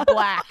 Is it a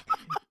black?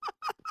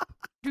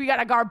 Do we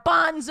got a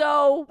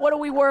garbanzo? What are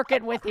we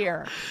working with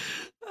here?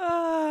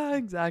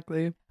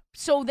 Exactly.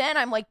 So then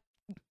I'm like,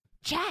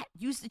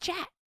 use the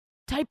chat.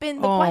 Type in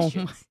the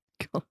questions.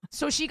 My God.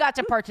 So she got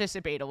to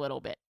participate a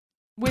little bit.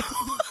 With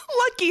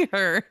Lucky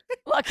her.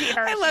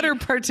 I let her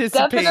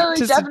participate.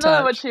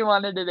 Definitely what she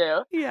wanted to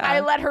do. Yeah.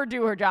 I let her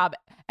do her job.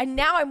 And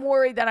now I'm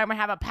worried that I'm going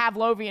to have a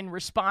Pavlovian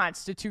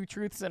response to 2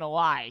 truths and a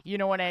lie. You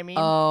know what I mean?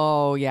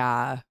 Oh,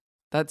 yeah.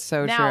 That's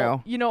so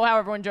true. You know how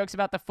everyone jokes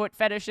about the foot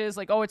fetishes?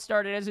 Like, oh, it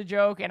started as a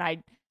joke, and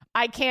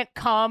I can't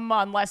come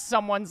unless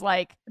someone's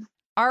like,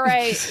 all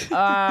right,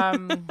 I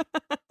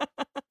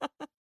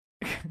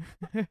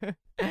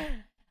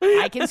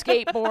can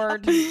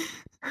skateboard.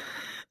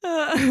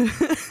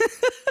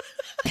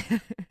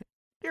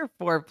 Your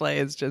foreplay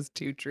is just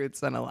 2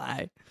 truths and a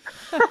lie.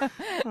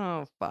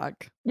 Oh,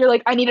 fuck. You're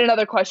like, I need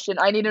another question.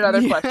 I'm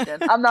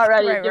not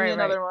ready. Give me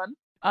another one.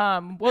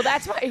 Well,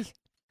 that's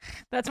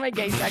my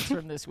gay sex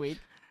from this week.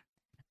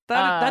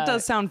 That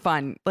does sound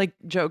fun. Like,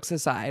 jokes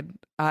aside,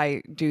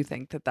 I do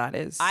think that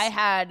is I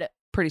had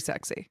pretty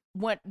sexy.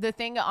 What the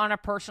thing on a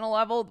personal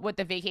level, what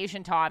the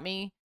vacation taught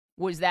me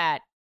was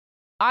that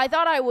I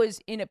thought I was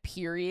in a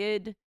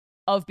period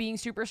of being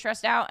super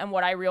stressed out, and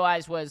what I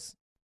realized was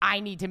I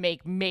need to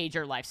make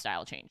major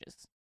lifestyle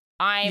changes.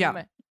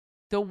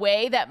 The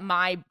way that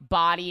my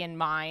body and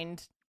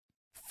mind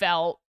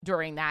felt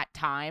during that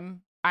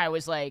time, I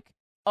was like,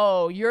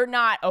 oh, you're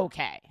not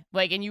okay.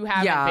 Like, and you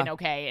haven't been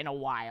okay in a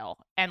while.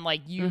 And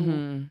like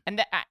you,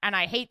 and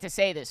I hate to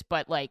say this,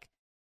 but like,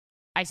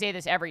 I say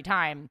this every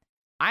time.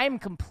 I'm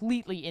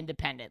completely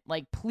independent.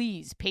 Like,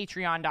 please,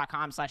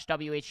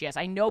 patreon.com/WHGS.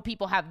 I know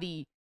people have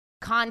the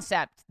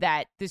concept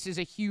that this is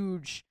a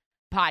huge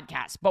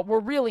podcast, but we're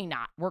really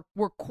not.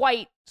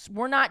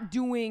 We're not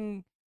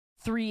doing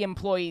 3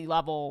 employee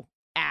level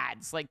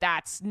ads. Like,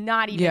 that's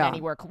not even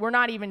anywhere. We're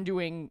not even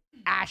doing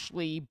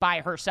Ashley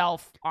by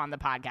herself on the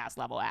podcast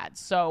level ads.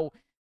 So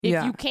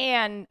if you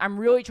can, I'm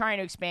really trying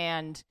to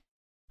expand.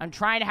 I'm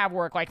trying to have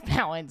work-life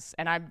balance.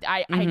 And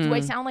do I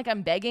sound like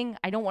I'm begging?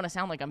 I don't want to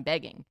sound like I'm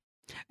begging.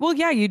 Well,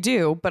 yeah, you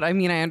do, but I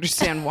mean, I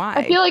understand why.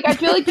 I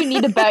feel like you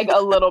need to beg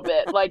a little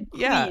bit. Like,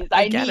 yeah, please,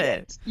 I need get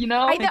it. You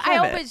know, I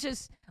hope it's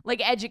just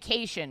like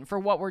education for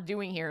what we're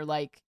doing here.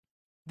 Like,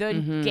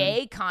 the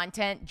gay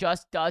content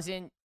just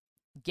doesn't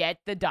get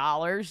the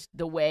dollars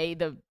the way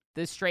the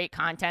straight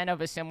content of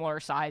a similar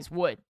size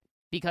would,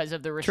 because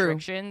of the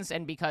restrictions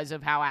and because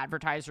of how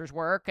advertisers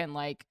work and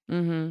like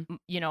you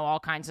know, all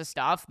kinds of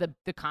stuff,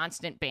 the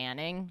constant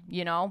banning,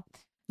 you know.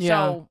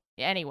 So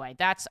anyway,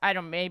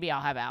 maybe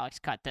I'll have Alex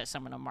cut this.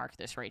 I'm gonna mark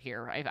this right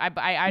here. I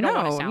don't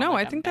want to sound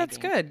like I think I'm that's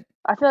begging. good.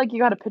 I feel like you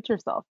got to pitch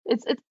yourself.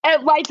 It's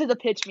right to the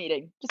pitch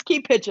meeting. Just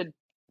keep pitching.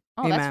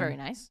 Oh, Amen. that's very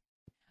nice.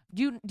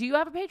 Do you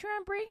have a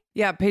Patreon, Brie?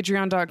 Yeah,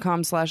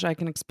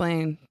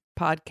 patreon.com/I-can-explain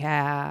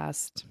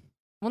podcast.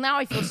 Well, now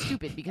I feel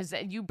stupid because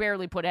you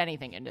barely put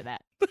anything into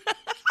that.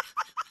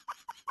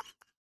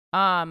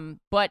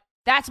 But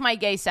that's my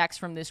gay sex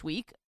from this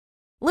week.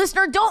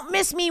 Listener, don't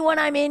miss me when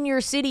I'm in your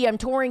city. I'm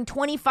touring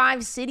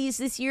 25 cities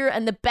this year,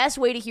 and the best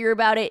way to hear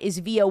about it is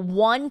via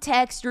one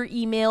text or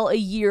email a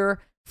year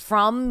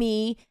from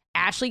me,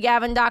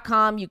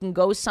 AshleyGavin.com. You can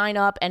go sign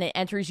up, and it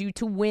enters you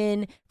to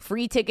win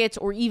free tickets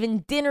or even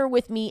dinner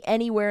with me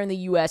anywhere in the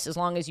U.S. as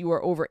long as you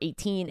are over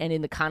 18 and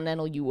in the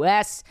continental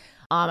U.S.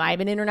 I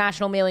have an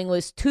international mailing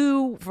list,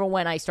 too, for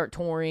when I start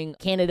touring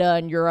Canada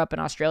and Europe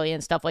and Australia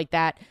and stuff like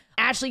that.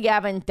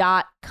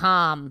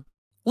 AshleyGavin.com.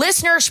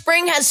 Listener,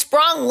 spring has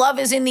sprung, love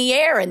is in the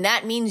air, and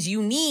that means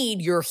you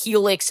need your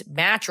Helix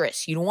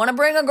mattress. You don't want to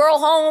bring a girl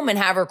home and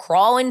have her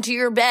crawl into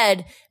your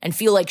bed and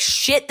feel like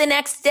shit the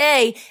next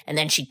day, and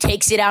then she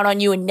takes it out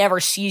on you and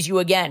never sees you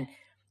again.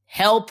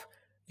 Help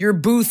your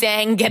boo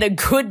thang get a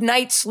good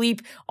night's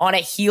sleep on a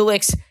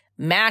Helix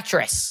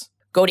mattress.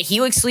 Go to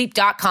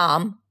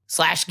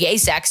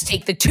helixsleep.com/gaysex,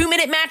 take the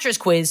 2-minute mattress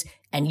quiz,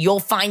 and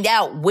you'll find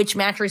out which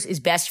mattress is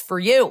best for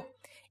you.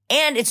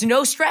 And it's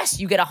no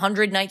stress. You get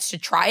 100 nights to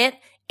try it,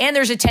 and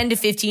there's a 10 to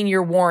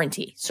 15-year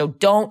warranty. So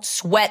don't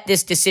sweat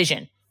this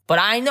decision. But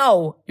I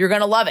know you're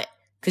going to love it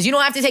because you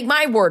don't have to take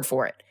my word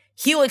for it.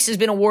 Helix has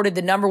been awarded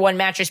the #1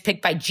 mattress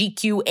picked by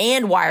GQ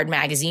and Wired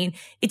Magazine.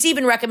 It's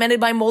even recommended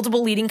by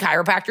multiple leading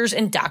chiropractors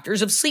and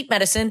doctors of sleep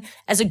medicine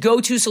as a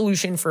go-to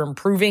solution for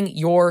improving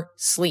your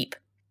sleep.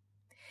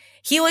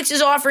 Helix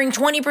is offering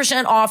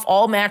 20% off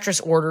all mattress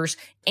orders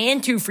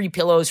and 2 free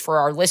pillows for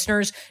our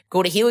listeners.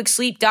 Go to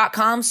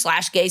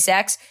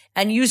helixsleep.com/gaysex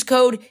and use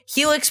code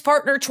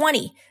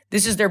HelixPartner20.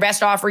 This is their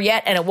best offer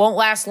yet, and it won't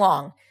last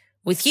long.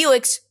 With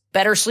Helix,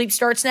 better sleep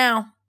starts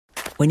now.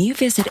 When you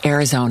visit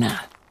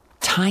Arizona,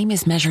 time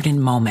is measured in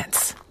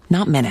moments,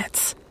 not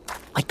minutes.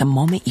 Like the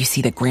moment you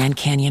see the Grand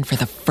Canyon for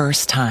the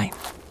first time.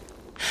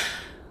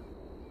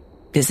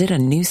 Visit a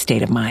new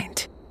state of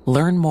mind.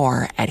 Learn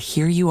more at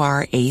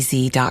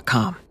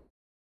hereyouareaz.com.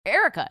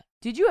 Erica,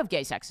 did you have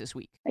gay sex this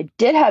week? I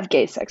did have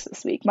gay sex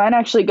this week. Mine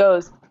actually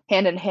goes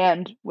hand in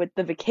hand with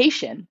the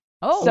vacation.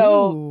 Oh.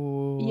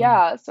 So,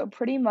 yeah. So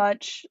pretty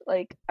much,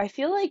 like, I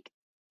feel like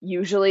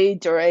usually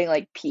during,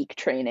 like, peak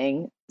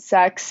training,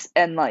 sex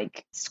and,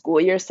 like,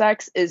 school year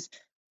sex is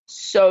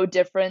so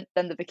different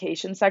than the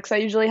vacation sex I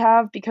usually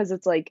have because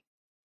it's, like,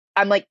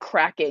 I'm like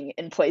cracking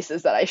in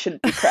places that I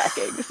shouldn't be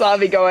cracking. So I'll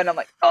be going, I'm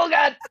like, oh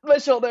God, my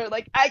shoulder.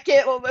 Like, I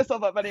can't hold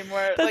myself up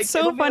anymore. That's like,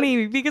 so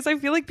funny because I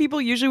feel like people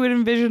usually would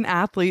envision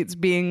athletes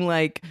being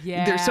like,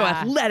 they're so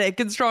athletic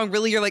and strong.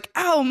 Really, you're like,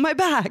 ow, my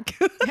back.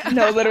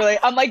 No, literally.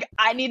 I'm like,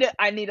 I need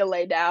to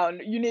lay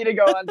down. You need to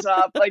go on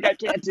top. Like, I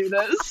can't do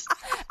this.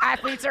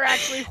 Athletes are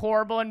actually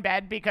horrible in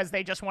bed because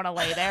they just want to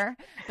lay there.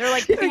 They're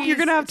like, please, you're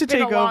going to have to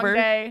take over.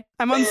 Day.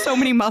 I'm on so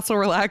many muscle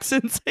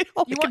relaxants.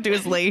 All I can do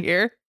is lay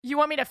here. You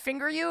want me to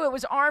finger you? It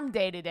was arm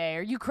day today.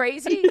 Are you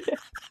crazy?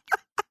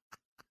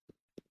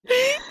 Exactly.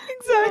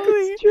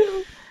 That's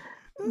true.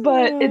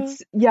 But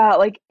it's,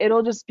 like,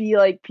 it'll just be,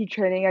 like, peak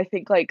training. I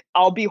think, like,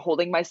 I'll be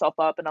holding myself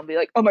up and I'll be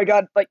like, oh my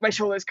God, like, my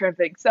shoulder's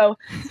cramping. So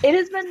it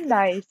has been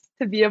nice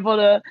to be able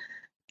to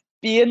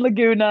be in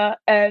Laguna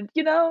and,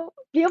 you know,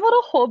 be able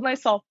to hold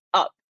myself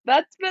up.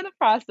 That's been a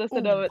process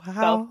in of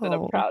itself that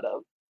I'm proud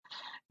of.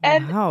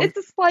 And it's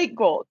a slight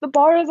goal. The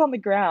bar is on the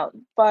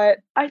ground, but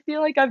I feel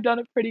like I've done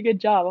a pretty good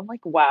job. I'm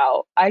like,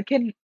 wow, I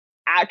can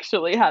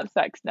actually have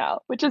sex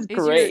now, which is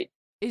great.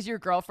 Is your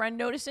girlfriend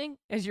noticing?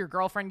 Is your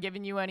girlfriend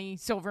giving you any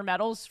silver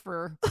medals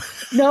for?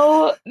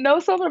 No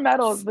silver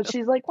medals, but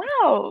she's like,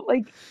 wow,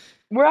 like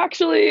you're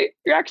actually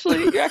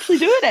doing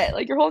it.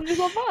 Like you're holding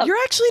yourself up.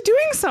 You're actually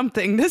doing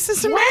something. This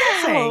is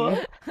amazing.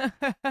 Wow.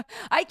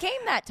 I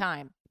came that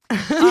time.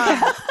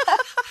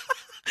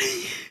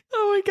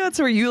 Oh my God.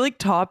 So are you like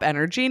top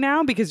energy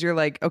now because you're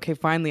like, okay,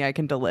 finally I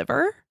can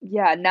deliver?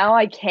 Yeah, now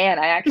I can.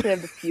 I actually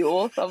have the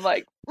fuel. So I'm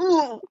like,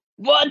 ooh,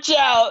 watch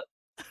out.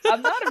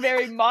 I'm not a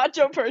very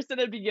macho person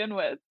to begin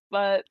with,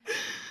 but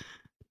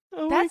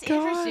Oh That's my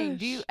gosh. interesting.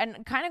 Do you,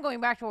 and kind of going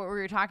back to what we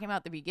were talking about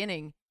at the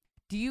beginning,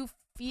 do you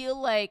feel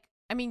like,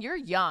 I mean, you're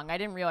young. I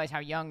didn't realize how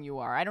young you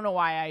are. I don't know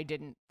why I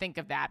didn't think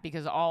of that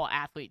because all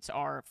athletes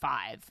are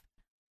 5.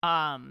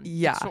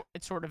 Yeah.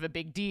 It's sort of a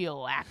big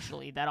deal,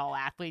 actually, that all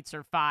athletes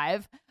are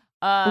 5.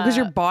 Because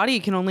your body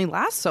can only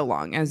last so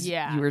long, as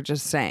Yeah. you were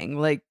just saying.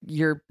 Like,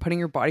 you're putting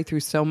your body through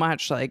so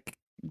much. Like,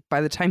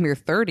 by the time you're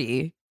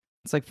 30,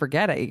 it's like,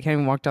 forget it. You can't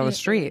even walk down the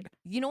street.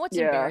 You know what's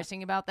Yeah.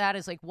 embarrassing about that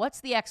is like,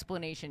 what's the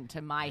explanation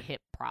to my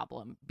hip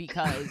problem?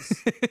 Because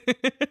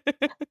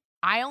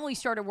I only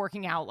started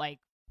working out like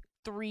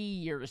 3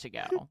 years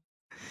ago.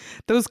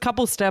 Those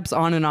couple steps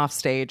on and off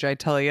stage, I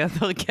tell you,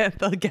 they'll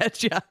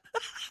get you.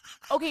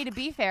 Okay, to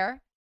be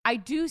fair, I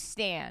do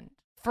stand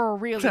for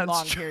really That's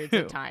long periods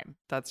of time.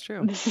 That's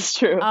true. this is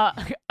true.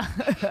 I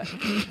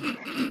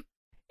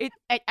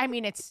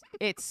mean, it's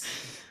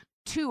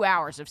 2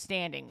 hours of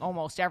standing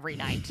almost every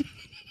night.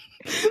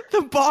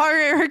 The bar,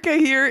 Erica,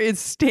 here is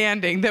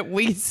standing, that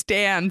we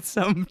stand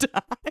sometimes.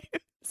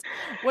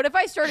 What if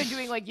I started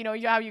doing like, you know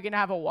how you can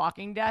have a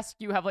walking desk?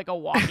 You have like a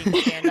walking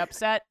stand-up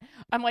set.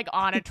 I'm like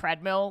on a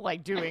treadmill,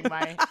 like doing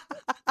my...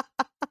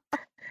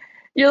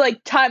 You're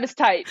like, time is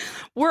tight.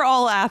 We're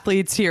all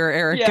athletes here,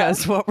 Erica, Yeah.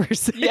 is what we're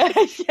saying.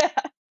 Yeah.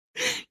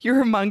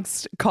 You're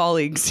amongst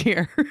colleagues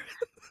here.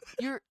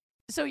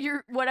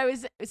 What I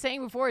was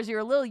saying before is you're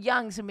a little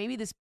young, so maybe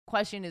this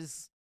question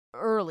is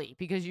early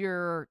because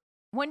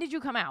when did you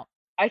come out?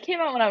 I came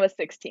out when I was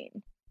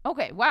 16.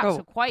 Okay, wow, Oh,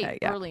 so quite okay,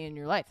 yeah. early in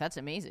your life. That's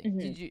amazing.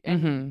 Mhm. Did you?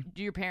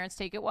 Do your parents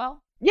take it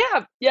well?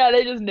 Yeah,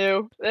 they just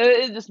knew.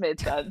 It just made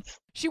sense.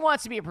 She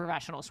wants to be a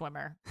professional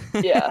swimmer.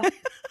 Yeah.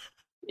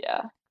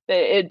 Yeah.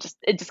 It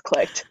just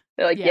clicked.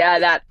 They're like, Yeah.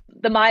 that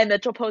the Maya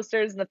Mitchell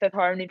posters and the Fifth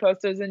Harmony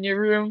posters in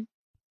your room.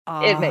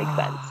 It makes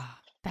sense.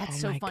 That's Oh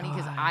so my funny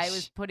because I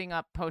was gosh. putting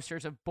up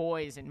posters of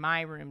boys in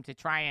my room to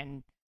try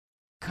and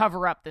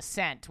cover up the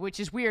scent, which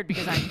is weird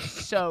because I'm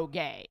so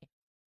gay.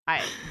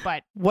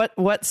 But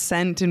What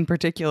scent in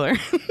particular?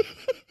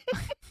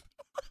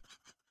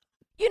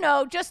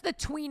 just the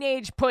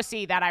tween-age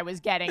pussy that I was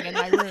getting in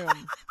my room.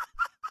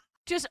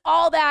 Just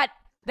all that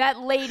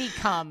lady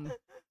cum.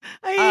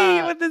 I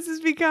hate what this has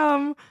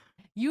become.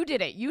 You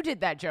did it. You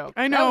did that joke.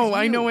 I That know. was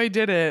I you. know I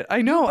did it.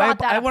 I know. brought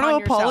that I want upon to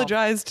yourself.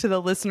 apologize to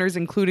the listeners,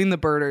 including the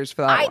birders,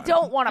 for that I one.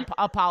 don't want to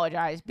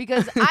apologize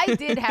because I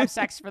did have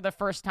sex for the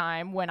first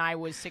time when I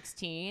was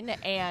 15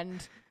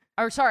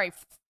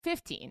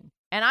 15.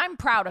 And I'm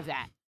proud of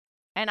that.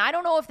 And I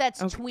don't know if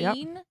that's Okay, yep.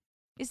 tween.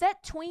 Is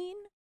that tween?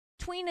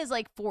 Tween is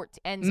like 14,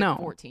 ends No. at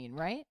 14,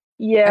 right?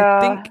 Yeah.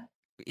 I think,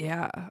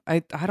 yeah.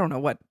 I don't know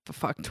what the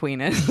fuck tween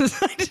is.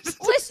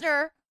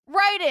 Listener,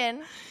 write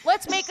in.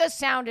 Let's make us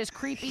sound as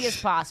creepy as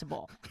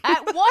possible.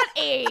 At what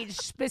age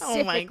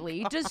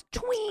specifically does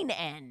tween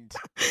end?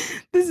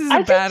 This is I a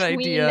think bad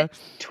idea.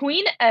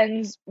 Tween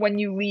ends when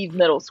you leave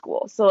middle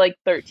school. So like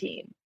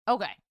 13.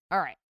 Okay. All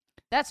right.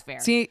 That's fair.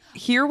 See,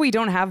 here we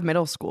don't have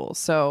middle school,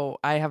 so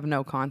I have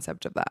no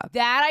concept of that.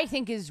 That I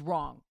think is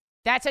wrong.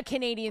 That's a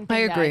Canadian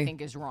thing that I agree. think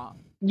is wrong.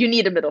 You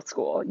need a middle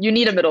school. You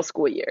need a middle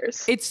school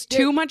years. It's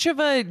too much of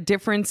a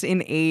difference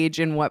in age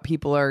and what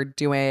people are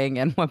doing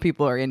and what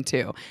people are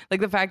into.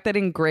 Like the fact that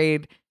in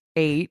grade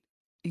 8,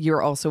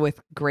 you're also with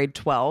grade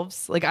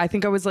 12s. Like I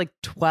think I was like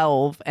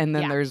 12 and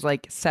then Yeah. there's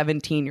like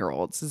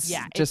 17-year-olds. It's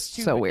Yeah. just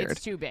it's so too, weird.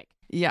 It's too big.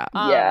 Yeah.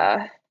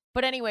 Yeah.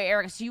 But anyway,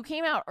 Eric, so you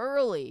came out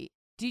early.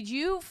 Did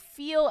you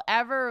feel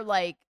ever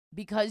like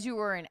because you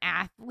were an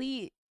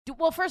athlete?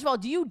 Well, first of all,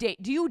 do you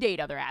date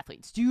other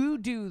athletes? Do you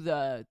do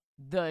the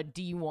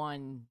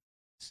D1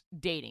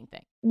 dating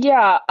thing?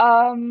 Yeah.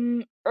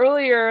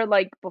 Earlier,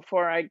 like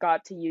before I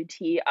got to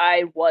UT,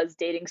 I was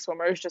dating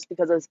swimmers just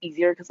because it was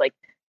easier because like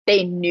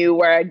they knew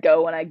where I'd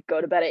go when I go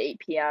to bed at 8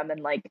 p.m.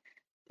 and like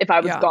if I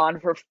was Yeah. gone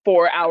for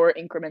 4-hour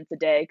increments a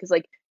day because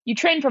like you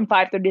train from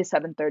 5:30 to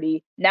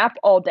 7:30, nap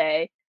all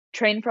day,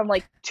 train from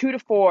like 2 to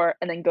 4,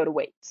 and then go to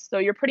weights. So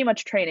you're pretty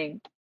much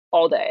training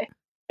all day.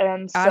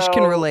 And so Ash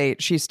can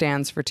relate. She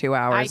stands for 2 I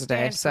hours a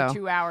day. stand So for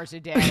 2 hours a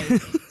day.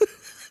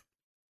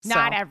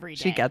 Not So, every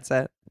day. She gets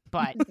it.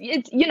 But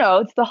it's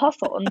it's the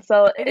hustle, and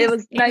so it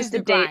was nice is to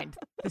the date. grind,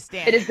 the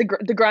stand. It is the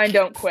grind,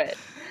 don't quit.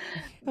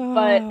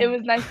 But it Oh.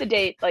 was nice to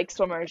date like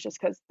swimmers just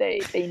because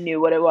they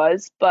knew what it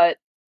was. But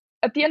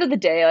at the end of the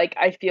day, like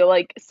I feel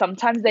like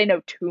sometimes they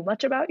know too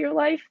much about your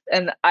life,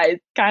 and I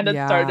kind of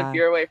started to Yeah.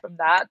 veer away from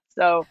that.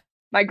 So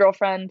my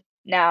girlfriend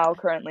now,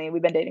 currently,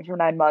 we've been dating for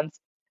 9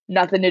 months.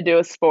 Nothing to do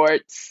with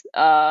sports.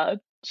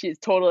 She's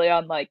totally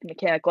on like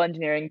mechanical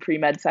engineering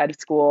pre-med side of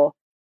school,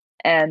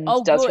 and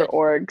Oh, does her good.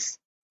 orgs.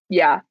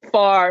 Yeah,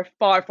 far,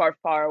 far, far,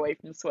 far away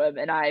from swim,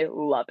 and I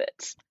love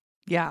it.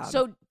 Yeah.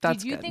 So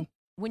that's did you good. think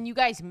when you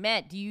guys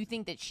met, do you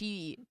think that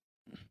she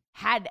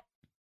had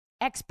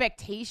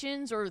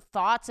expectations or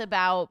thoughts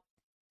about,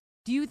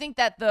 do you think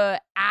that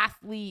the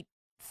athlete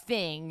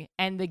thing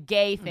and the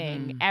gay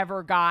thing Mhm.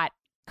 ever got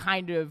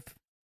kind of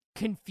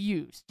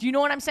confused. Do you know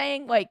what I'm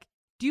saying? Like,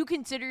 do you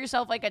consider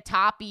yourself like a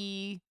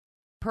toppy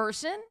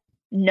person?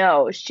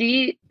 No,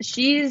 she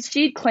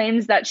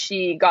claims that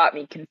she got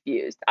me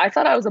confused. I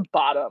thought I was a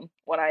bottom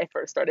when I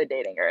first started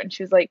dating her, and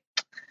she was like,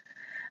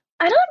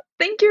 I don't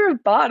think you're a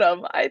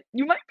bottom.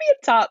 You might be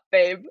a top,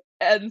 babe.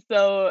 And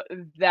so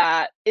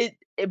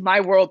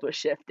my world was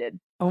shifted.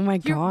 Oh my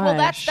gosh. Well,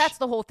 that's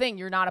the whole thing.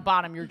 You're not a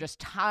bottom. You're just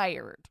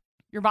tired.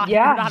 You're not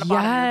a bottom.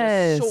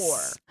 Yes. You're just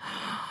sore.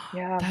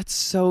 Yeah. That's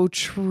so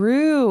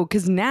true.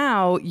 Because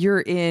now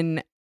you're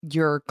in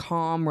your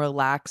calm,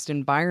 relaxed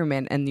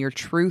environment and your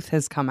truth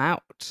has come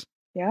out.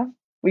 Yeah.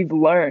 We've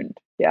learned.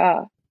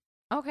 Yeah.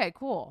 Okay,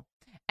 cool.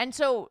 And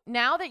so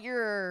now that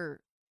you're,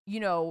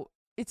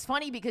 it's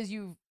funny because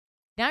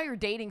now you're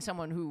dating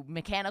someone who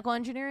mechanical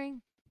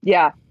engineering.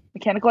 Yeah.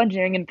 Mechanical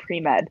engineering and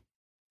pre-med.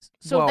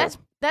 So Whoa.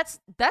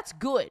 that's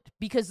good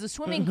because the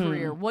swimming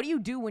career, what do you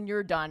do when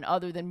you're done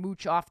other than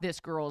mooch off this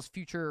girl's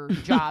future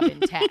job in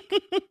tech?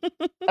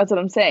 That's what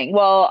I'm saying.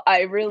 Well,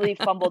 I really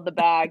fumbled the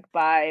bag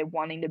by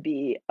wanting to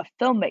be a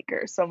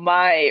filmmaker. So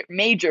my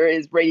major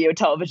is radio,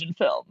 television,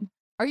 film.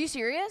 Are you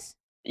serious?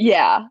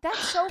 Yeah. That's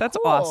so That's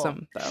cool.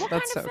 awesome, though. What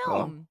That's kind of so cool.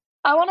 film?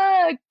 I want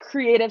a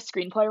creative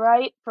screenplay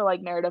write for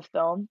like narrative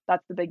film.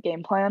 That's the big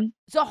game plan.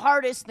 It's the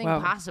hardest thing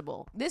Wow.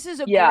 possible. This is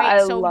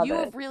I so love you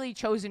it. have really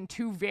chosen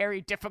two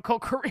very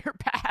difficult career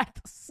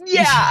paths.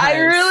 Yeah, I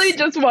Yes. really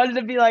just wanted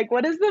to be like,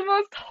 what is the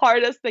most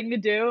hardest thing to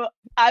do?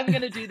 I'm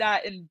going to do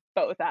that in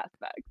both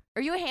aspects.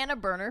 Are you a Hannah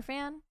Berner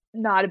fan?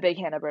 Not a big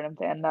Hannah Burnham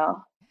fan,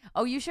 no.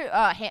 Oh, you should.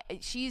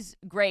 She's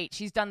great.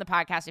 She's done the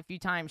podcast a few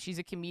times. She's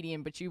a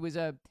comedian, but she was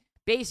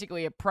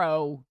basically a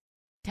pro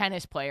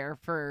tennis player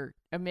for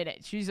a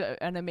minute. She's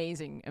an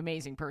amazing,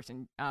 amazing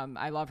person.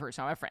 I love her.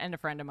 So a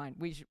friend of mine.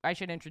 I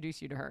should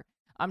introduce you to her.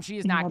 She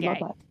is not I gay,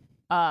 love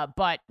that.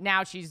 but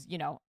now she's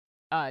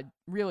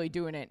really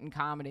doing it in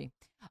comedy.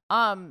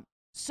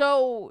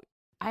 So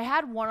I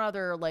had one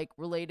other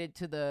related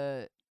to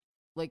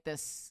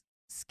this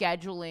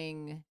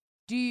scheduling.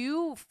 Do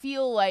you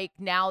feel like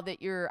now that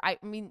I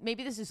mean,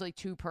 maybe this is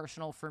too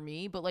personal for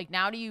me, but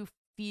now do you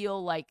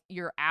feel like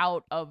you're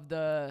out of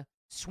the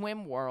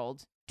swim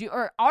world?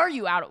 Or are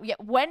you out?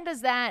 When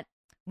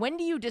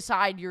do you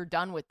decide you're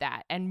done with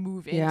that and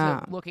move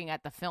into looking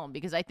at the film?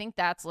 Because I think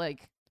that's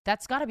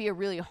got to be a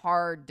really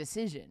hard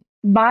decision.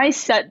 My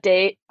set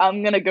date,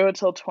 I'm going to go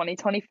till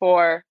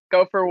 2024,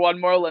 go for one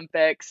more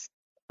Olympics.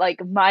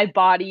 My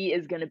body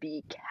is going to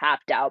be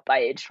capped out by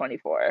age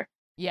 24.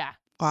 Yeah.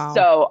 Wow.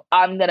 So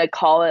I'm going to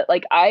call it,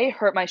 I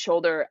hurt my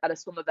shoulder at a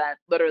swim event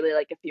literally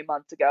a few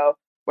months ago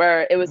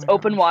where it was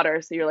open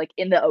water. So you're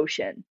in the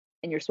ocean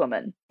and you're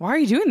swimming. Why are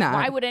you doing that?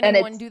 Why would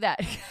anyone do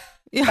that?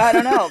 I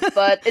don't know,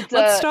 but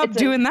let's stop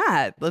doing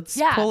that. Let's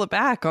pull it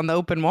back on the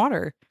open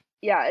water.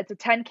 Yeah, it's a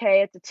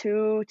 10K. It's a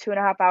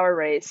 2.5 hour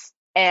race.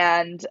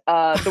 And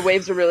the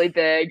waves are really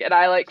big. And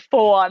I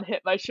full on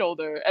hit my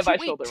shoulder and my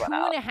shoulder went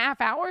out. 2.5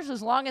 hours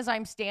as long as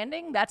I'm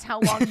standing? That's how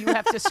long you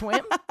have to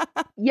swim?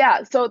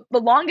 Yeah. So the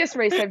longest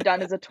race I've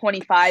done is a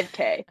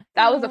 25K.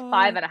 That was a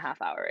 5.5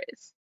 hour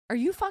race. Are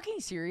you fucking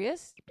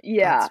serious?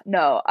 Yeah.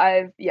 No,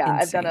 I've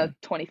done a insane.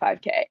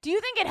 25K. Do you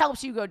think it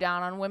helps you go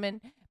down on women?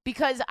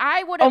 Because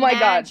I would my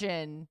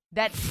imagine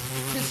that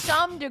to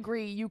some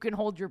degree you can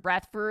hold your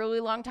breath for a really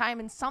long time.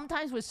 And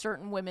sometimes with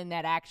certain women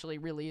that actually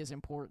really is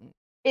important.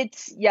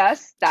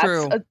 Yes, that's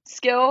True. a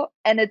skill.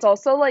 And it's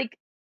also I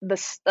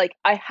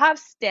have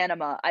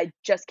stamina. I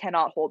just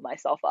cannot hold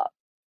myself up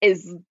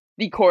is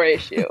the core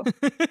issue.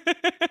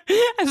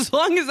 As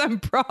long as I'm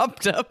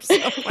propped up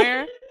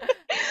somewhere.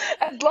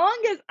 As long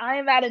as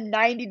I'm at a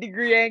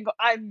 90-degree angle,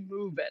 I'm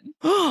moving.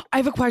 I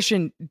have a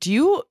question.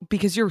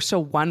 Because you're so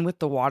one with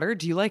the water,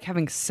 do you like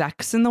having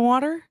sex in the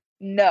water?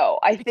 No,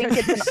 I think Because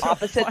it's an it's so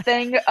opposite funny.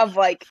 thing of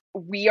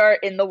we are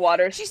in the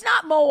water. She's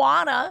not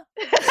Moana.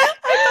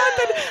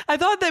 I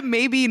thought that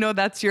maybe,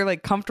 that's your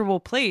comfortable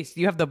place.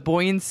 You have the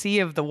buoyancy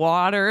of the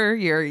water.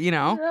 You're,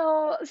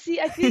 No, see,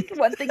 I think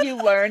one thing you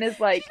learn is She's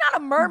not a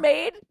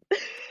mermaid.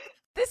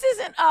 This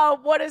isn't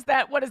what is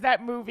that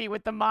movie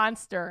with the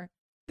monster?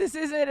 This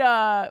isn't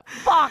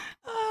fuck.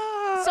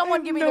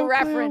 Someone give me the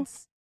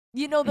reference.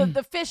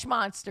 The fish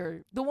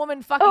monster. The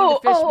woman fucking the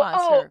fish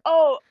monster.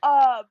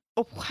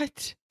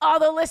 What? Oh,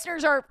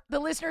 the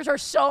listeners are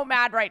so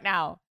mad right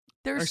now.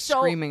 They're so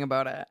screaming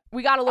about it.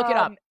 We got to look it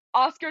up.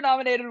 Oscar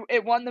nominated.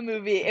 It won the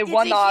movie. It It's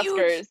won the a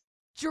huge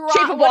Oscars.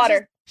 Shape of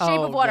Water. Shape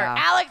of Water. Yeah.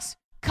 Alex,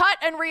 cut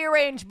and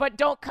rearrange, but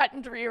don't cut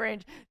and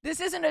rearrange. This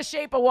isn't a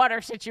Shape of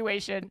Water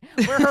situation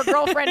where her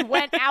girlfriend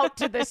went out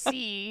to the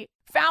sea,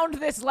 found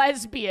this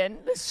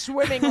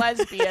swimming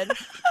lesbian,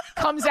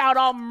 comes out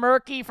all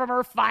murky from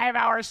her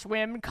 5-hour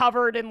swim,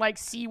 covered in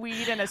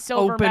seaweed and a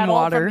silver Open medal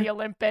water. from the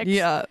Olympics.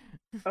 Yeah.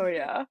 Oh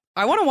yeah.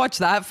 I want to watch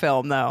that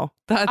film, though.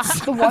 That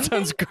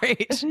sounds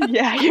great.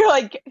 Yeah,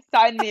 you're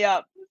sign me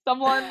up.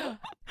 Someone.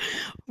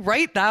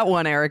 Write that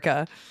one,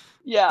 Erica.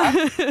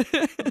 Yeah.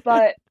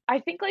 But I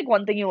think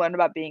one thing you learn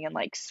about being in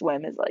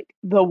swim is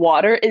the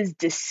water is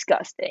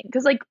disgusting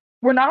because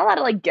we're not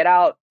allowed to get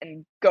out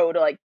and go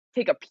to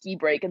take a pee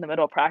break in the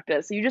middle of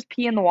practice. So you just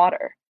pee in the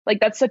water. Like,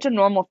 that's such a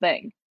normal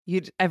thing.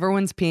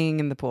 Everyone's peeing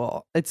in the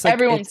pool. It's like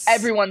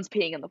everyone's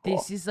peeing in the pool.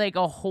 This is like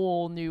a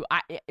whole new.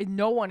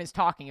 No one is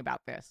talking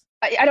about this.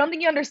 I don't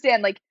think you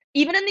understand. Like,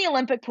 even in the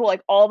Olympic pool,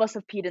 like, all of us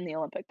have peed in the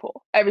Olympic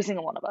pool. Every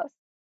single one of us.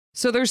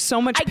 So there's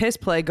so much piss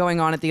play going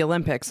on at the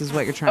Olympics, is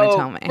what you're trying to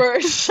tell me.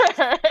 For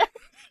sure.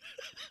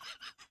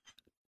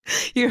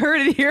 You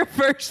heard it here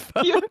first,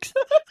 folks.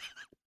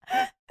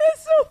 That's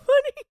so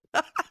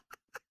funny.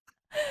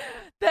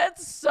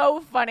 That's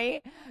so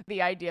funny.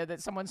 The idea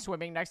that someone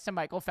swimming next to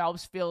Michael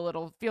Phelps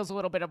feels a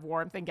little bit of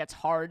warmth and gets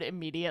hard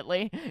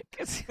immediately.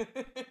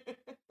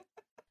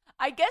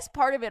 I guess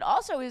part of it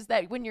also is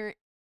that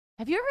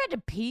have you ever had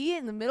to pee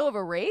in the middle of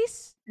a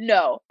race?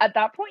 No. At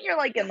that point, you're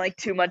like in like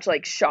too much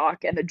like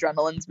shock and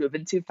adrenaline's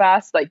moving too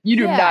fast. Like, you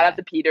do not have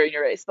to pee during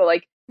your race, but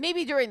like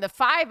maybe during the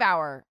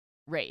 5-hour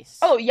race.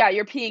 Oh yeah,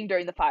 you're peeing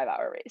during the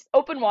 5-hour race.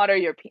 Open water,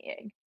 you're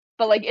peeing.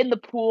 But like in the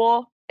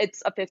pool,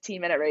 it's a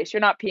 15-minute race. You're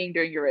not peeing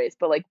during your race,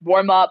 but like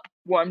warm up,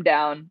 warm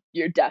down,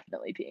 you're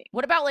definitely peeing.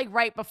 What about like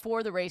right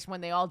before the race when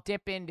they all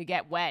dip in to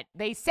get wet?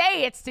 They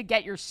say it's to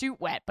get your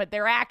suit wet, but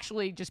they're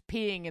actually just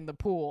peeing in the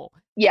pool.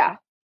 Yeah.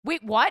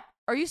 Wait, what?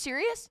 Are you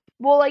serious?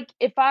 Well, like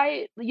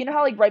you know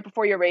how like right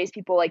before your race,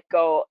 people like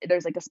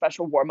there's like a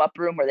special warm up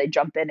room where they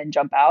jump in and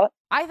jump out?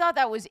 I thought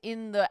that was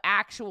in the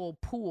actual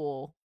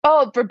pool.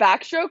 Oh, for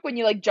backstroke when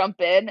you like jump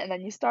in and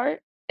then you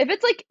start? If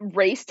it's like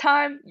race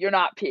time, you're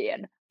not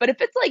peeing. But if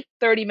it's like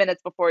 30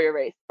 minutes before your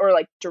race or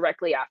like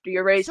directly after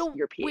your race,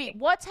 you're peeing. Wait,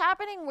 what's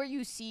happening where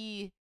you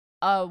see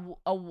a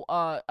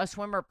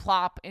swimmer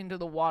plop into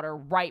the water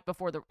right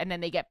before and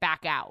then they get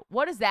back out?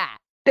 What is that?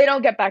 They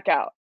don't get back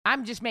out.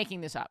 I'm just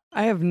making this up.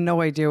 I have no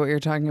idea what you're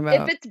talking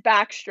about. If it's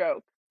backstroke,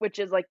 which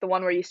is like the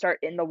one where you start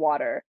in the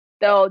water,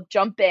 they'll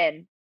jump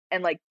in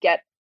and like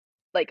get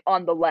like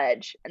on the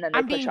ledge and then they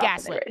I'm push being off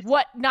gaslit.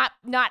 What? Not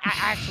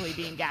actually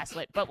being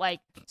gaslit, but like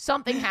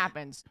something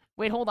happens.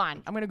 Wait, hold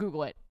on. I'm gonna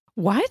Google it.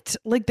 What?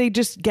 Like they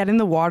just get in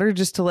the water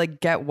just to like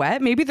get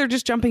wet? Maybe they're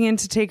just jumping in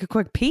to take a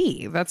quick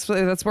pee. That's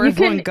where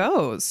everyone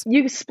goes.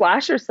 You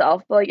splash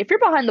yourself, but like if you're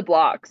behind the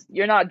blocks,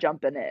 you're not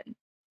jumping in.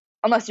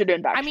 Unless you're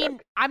doing backstroke. I mean,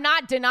 I'm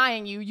not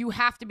denying you. You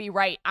have to be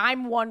right.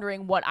 I'm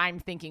wondering what I'm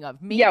thinking of.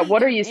 Maybe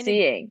what are you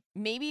seeing?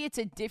 Maybe it's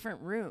a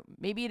different room.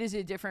 Maybe it is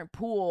a different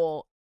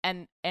pool,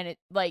 and it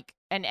like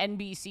an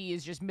NBC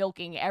is just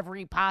milking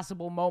every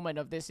possible moment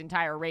of this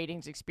entire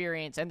ratings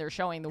experience, and they're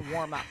showing the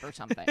warm up or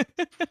something.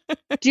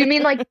 Do you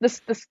mean like the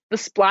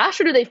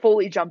splash, or do they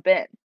fully jump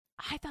in?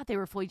 I thought they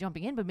were fully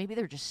jumping in, but maybe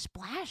they're just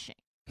splashing.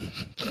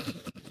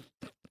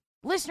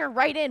 Listener,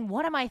 write in.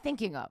 What am I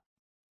thinking of?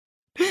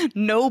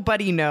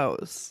 Nobody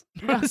knows.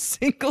 Not a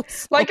single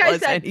soul like I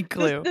has said, any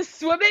clue. The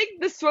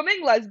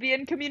swimming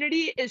lesbian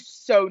community is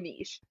so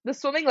niche. The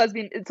swimming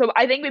lesbian, so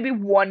I think maybe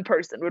one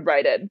person would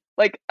write in.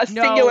 Like a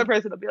singular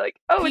person would be like,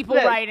 oh, people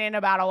write in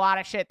about a lot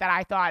of shit that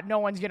I thought no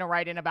one's gonna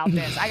write in about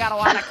this. I got a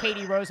lot of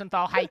Katie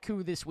Rosenthal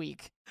haiku this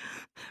week.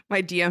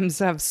 My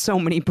DMs have so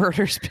many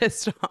birders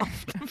pissed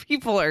off.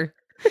 People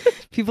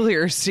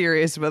here are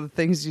serious about the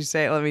things you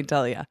say, let me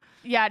tell you.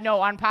 Yeah, no,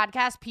 on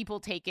podcasts,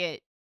 people take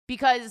it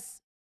because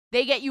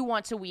they get you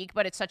once a week,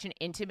 but it's such an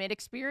intimate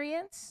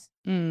experience.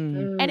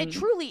 And it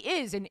truly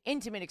is an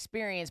intimate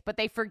experience, but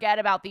they forget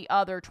about the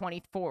other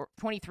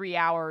 23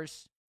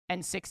 hours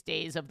and 6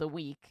 days of the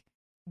week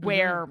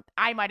where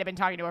I might have been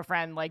talking to a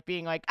friend, like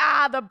being like,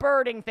 the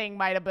birding thing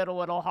might have been a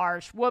little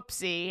harsh.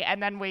 Whoopsie.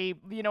 And then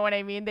you know what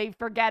I mean? They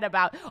forget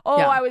about,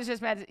 I was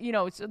just mad,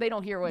 so they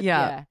don't hear what,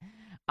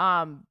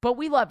 but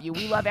we love you.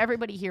 We love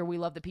everybody here. We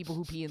love the people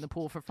who pee in the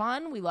pool for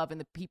fun. We love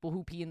the people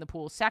who pee in the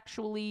pool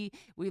sexually.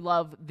 We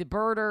love the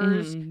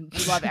birders.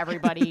 We love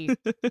everybody.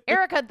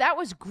 Erica, that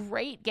was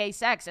great gay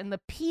sex. And the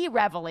pee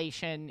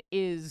revelation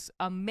is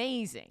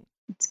amazing.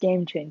 It's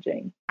game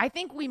changing. I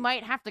think we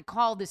might have to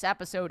call this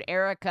episode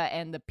Erica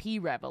and the pee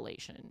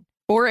revelation.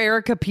 Or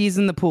Erica pees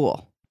in the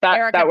pool.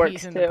 Erica that works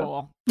pees in too. the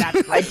pool.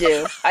 That's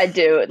I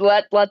do.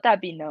 Let that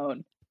be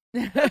known.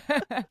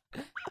 Can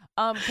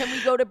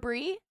we go to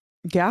Bree?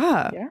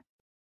 Yeah.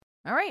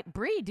 All right,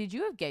 Bree, did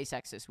you have gay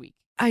sex this week?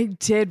 I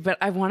did, but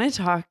I want to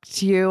talk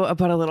to you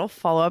about a little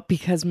follow-up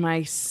because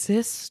my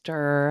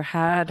sister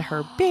had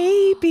her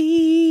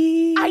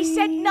baby. I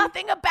said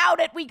nothing about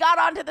it. We got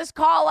onto this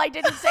call. I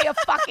didn't say a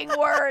fucking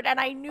word,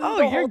 and I knew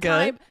the whole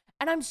time.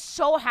 And I'm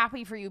so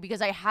happy for you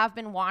because I have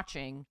been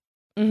watching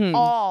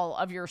all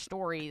of your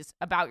stories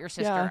about your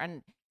sister. Yeah.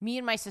 And me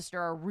and my sister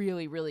are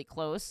really, really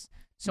close.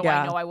 So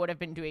I know I would have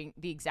been doing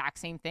the exact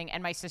same thing.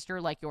 And my sister,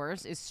 like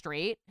yours, is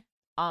straight.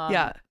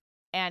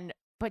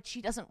 But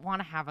she doesn't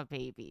want to have a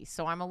baby.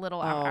 So I'm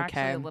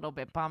actually a little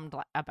bit bummed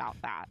about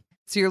that.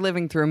 So you're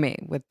living through me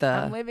with the...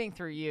 I'm living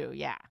through you,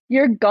 yeah.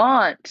 You're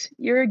gaunt.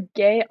 You're a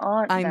gay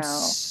aunt now. I'm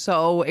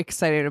so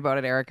excited about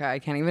it, Erica. I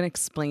can't even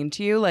explain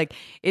to you. Like,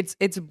 it's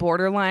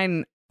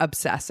borderline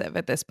obsessive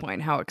at this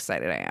point, how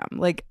excited I am.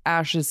 Like,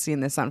 Ash has seen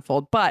this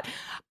unfold. But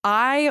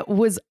I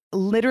was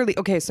literally...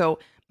 Okay, so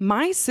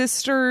my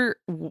sister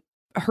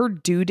her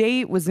due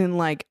date was in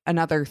like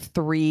another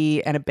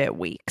 3 and a bit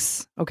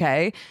weeks.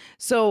 Okay.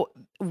 So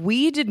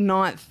we did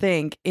not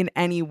think in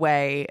any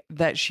way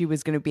that she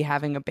was going to be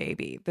having a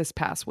baby this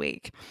past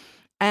week.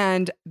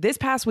 And this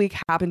past week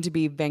happened to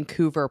be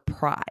Vancouver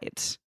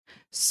Pride.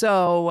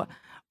 So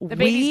the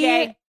baby's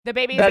gay. The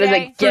baby's that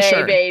gay. That is a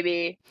gay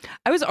baby.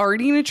 I was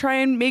already going to try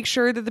and make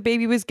sure that the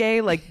baby was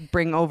gay, like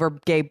bring over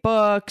gay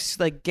books,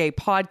 like gay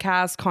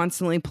podcasts,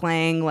 constantly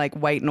playing like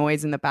white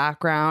noise in the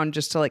background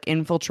just to like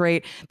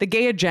infiltrate. The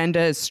gay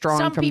agenda is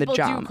strong from the jump.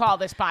 Some people do call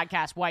this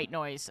podcast white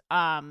noise,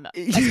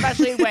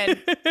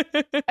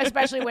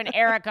 especially when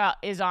Erica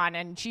is on,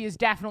 and she is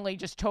definitely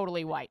just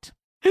totally white,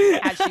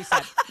 as she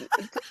said.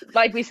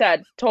 Like we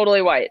said,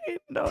 totally white.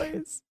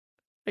 Noise.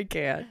 I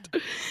can't.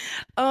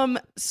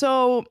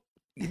 So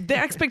the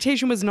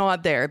expectation was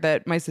not there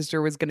that my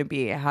sister was going to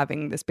be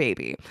having this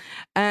baby.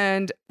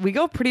 And we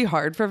go pretty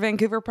hard for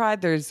Vancouver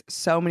Pride. There's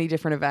so many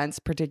different events,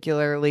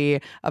 particularly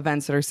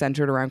events that are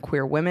centered around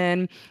queer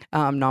women,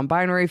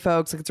 non-binary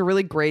folks. Like, it's a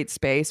really great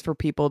space for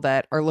people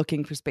that are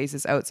looking for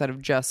spaces outside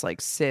of just like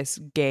cis,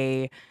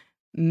 gay,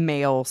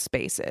 male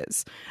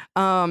spaces.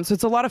 So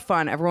it's a lot of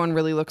fun. Everyone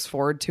really looks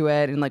forward to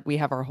it. And like, we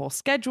have our whole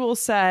schedule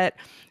set.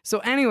 So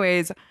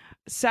anyways,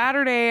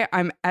 Saturday,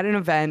 I'm at an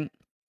event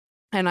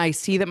and I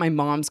see that my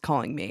mom's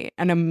calling me.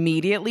 And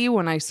immediately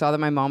when I saw that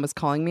my mom was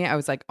calling me, I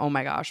was like, oh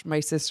my gosh, my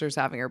sister's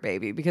having her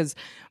baby. Because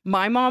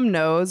my mom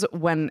knows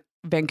when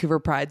Vancouver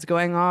Pride's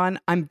going on,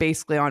 I'm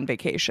basically on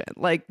vacation.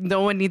 Like,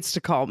 no one needs to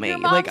call me. Your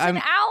mom's like, I'm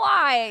an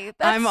ally.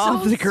 That's I'm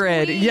off the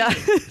grid. Sweet.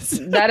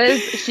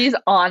 Yes. She's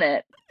on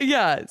it.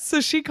 Yeah. So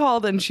she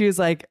called and she was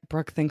like,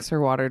 Brooke thinks her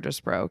water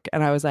just broke.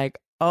 And I was like,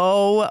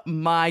 oh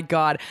my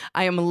God.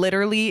 I am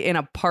literally in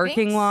a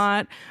parking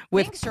lot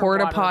with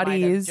porta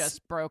potties.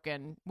 Just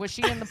broken. Was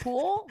she in the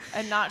pool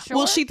and not sure?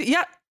 Well, she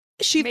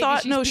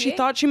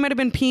thought she might have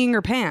been peeing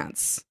her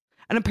pants.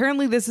 And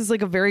apparently this is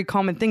like a very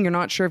common thing. You're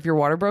not sure if your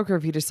water broke or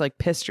if you just like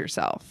pissed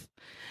yourself.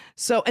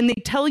 So, and they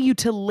tell you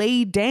to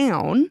lay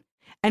down.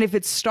 And if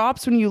it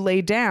stops when you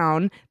lay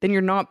down, then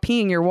you're not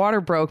peeing, your water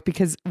broke,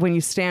 because when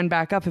you stand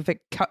back up, if it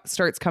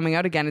starts coming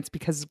out again, it's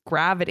because of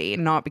gravity,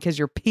 not because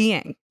you're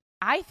peeing.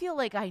 I feel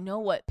like I know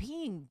what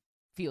peeing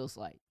feels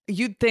like.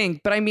 You'd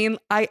think, but I mean,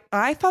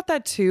 I thought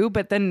that too.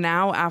 But then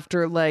now,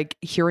 after like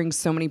hearing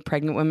so many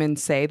pregnant women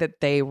say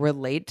that they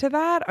relate to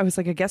that, I was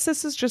like, I guess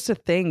this is just a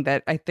thing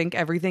that I think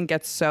everything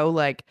gets so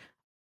like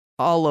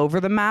all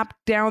over the map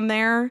down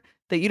there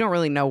that you don't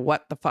really know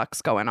what the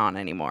fuck's going on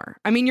anymore.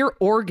 I mean, your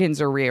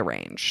organs are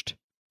rearranged.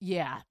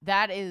 Yeah,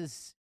 that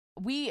is,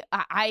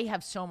 I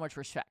have so much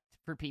respect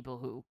for people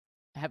who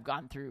have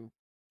gone through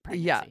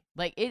pregnancy. Yeah.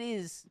 Like,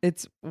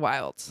 it's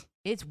wild.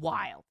 It's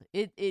wild.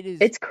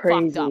 It's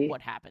crazy. Fucked up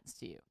what happens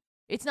to you.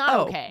 It's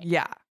not okay.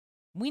 Yeah.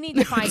 We need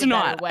to find a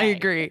better way. I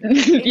agree.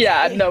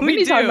 Yeah, no, we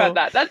need to talk about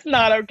that. That's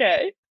not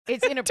okay.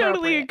 It's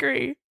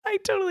inappropriate. I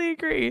totally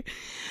agree.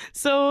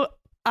 So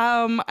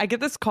I get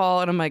this call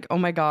and I'm like, oh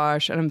my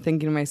gosh. And I'm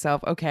thinking to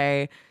myself,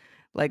 okay,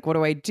 like, what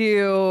do I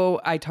do?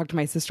 I talked to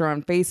my sister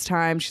on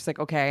FaceTime. She's like,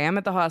 okay, I am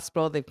at the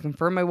hospital. They've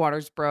confirmed my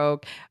water's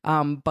broke.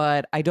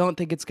 But I don't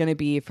think it's going to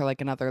be for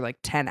like another like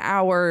 10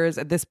 hours.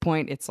 At this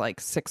point, it's like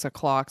 6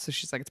 o'clock. So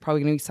she's like, it's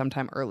probably going to be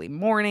sometime early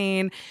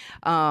morning.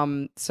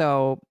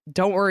 So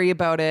don't worry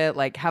about it.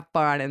 Like, have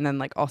fun. And then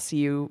like, I'll see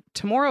you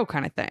tomorrow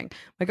kind of thing.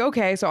 Like,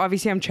 okay. So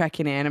obviously I'm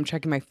checking in. I'm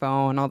checking my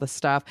phone, all this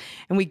stuff.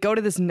 And we go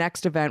to this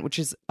next event, which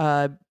is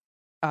a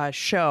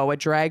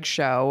drag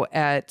show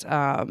at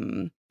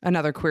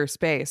another queer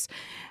space.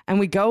 And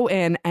we go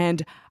in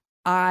and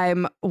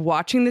I'm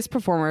watching this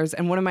performers,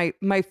 and one of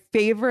my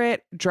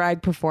favorite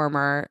drag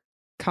performer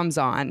comes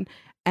on,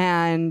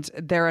 and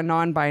they're a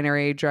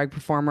non-binary drag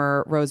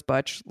performer, Rose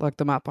Butch. Look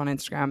them up on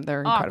Instagram.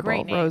 They're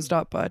incredible.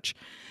 Rose.Butch.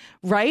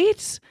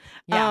 Right?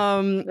 Yeah.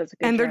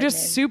 And they're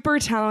just super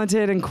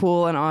talented and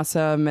cool and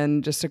awesome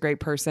and just a great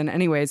person.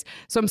 Anyways,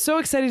 so I'm so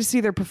excited to see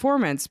their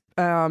performance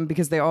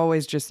because they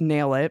always just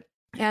nail it.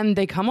 And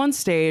they come on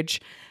stage.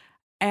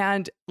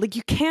 And like,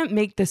 you can't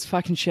make this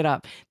fucking shit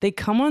up. They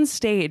come on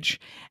stage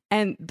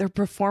and their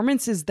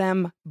performance is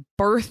them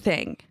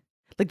birthing.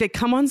 Like, they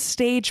come on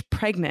stage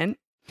pregnant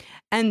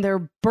and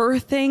they're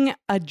birthing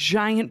a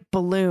giant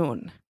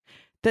balloon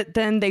that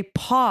then they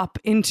pop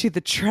into the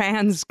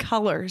trans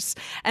colors.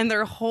 And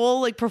their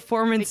whole like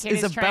performance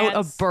is about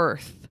a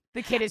birth.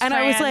 The kid is trans.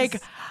 I was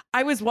like,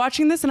 I was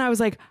watching this and I was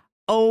like,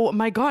 oh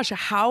my gosh,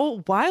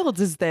 how wild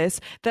is this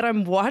that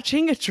I'm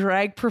watching a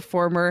drag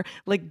performer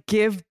like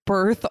give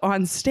birth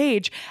on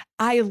stage?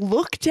 I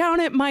look down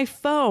at my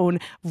phone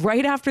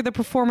right after the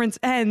performance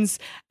ends,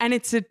 and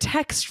it's a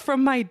text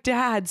from my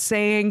dad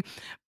saying,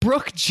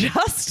 Brooke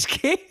just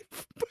gave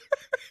birth.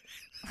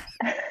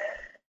 And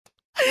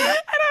I'm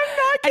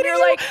not kidding. And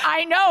you're like,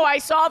 I know, I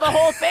saw the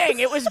whole thing.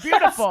 It was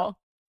beautiful.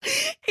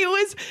 It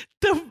was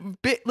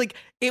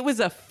it was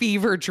a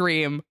fever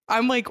dream.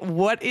 I'm like,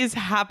 what is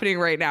happening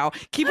right now?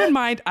 Keep in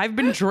mind, I've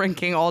been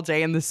drinking all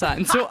day in the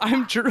sun, so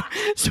I'm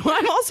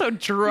also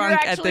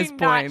drunk at this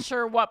point. You're actually not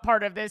sure what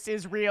part of this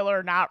is real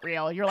or not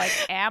real. You're like,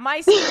 am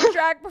I seeing a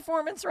drag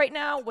performance right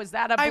now? Was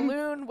that a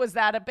balloon? Was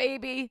that a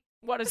baby?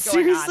 What is going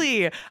on?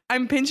 Seriously,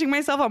 I'm pinching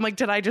myself. I'm like,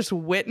 did I just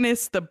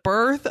witness the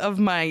birth of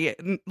my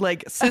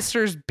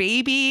sister's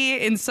baby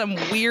in some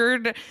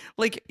weird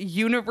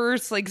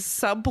universe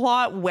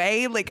subplot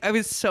way? I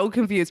was so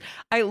confused.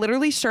 I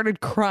literally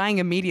started crying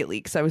immediately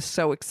because I was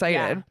so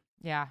excited.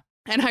 Yeah.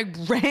 And I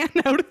ran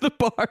out of the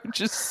bar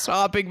just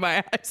sobbing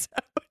my eyes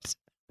out.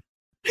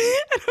 And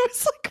I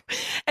was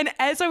and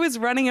as I was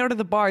running out of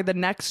the bar, the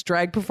next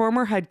drag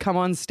performer had come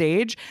on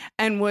stage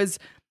and was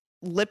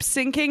lip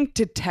syncing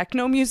to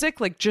techno music,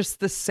 just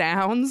the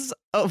sounds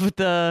of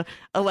the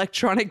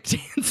electronic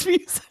dance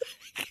music.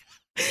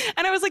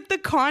 And I was like, the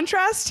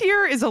contrast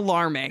here is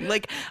alarming.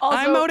 Also,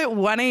 I'm out at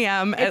 1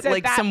 a.m. at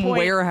some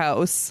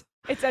warehouse.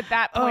 It's at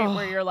that point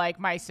where you're like,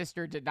 my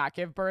sister did not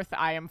give birth.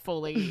 I am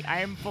fully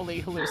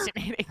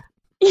hallucinating.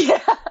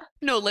 Yeah.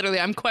 No, literally,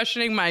 I'm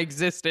questioning my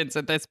existence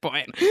at this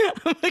point.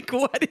 I'm like,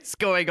 what is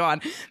going on?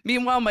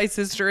 Meanwhile, my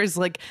sister is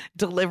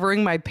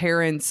delivering my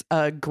parents'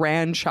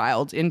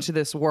 grandchild into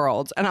this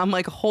world. And I'm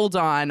like, hold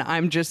on.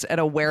 I'm just at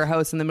a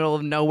warehouse in the middle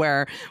of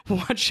nowhere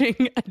watching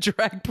a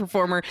drag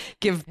performer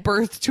give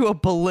birth to a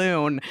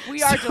balloon.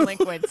 We are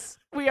delinquents.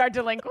 We are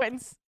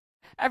delinquents.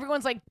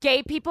 Everyone's like,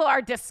 gay people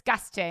are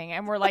disgusting.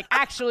 And we're like,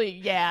 actually,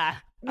 yeah.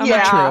 I'm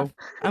like, true.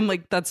 I'm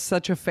like, that's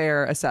such a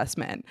fair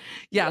assessment.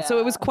 Yeah. So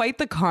it was quite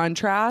the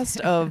contrast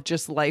of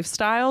just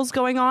lifestyles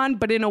going on,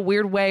 but in a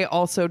weird way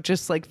also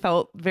just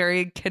felt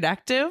very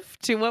connective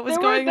to what was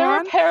going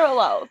on. They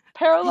were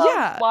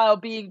parallel while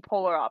being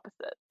polar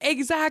opposite.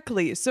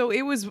 Exactly. So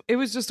it was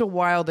just a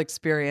wild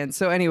experience.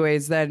 So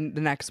anyways, then the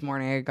next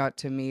morning I got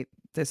to meet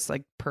this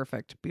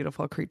perfect,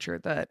 beautiful creature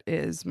that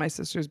is my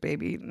sister's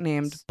baby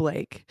named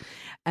Blake.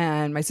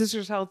 And my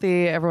sister's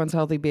healthy, everyone's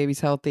healthy, baby's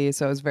healthy.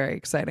 So it was very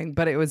exciting.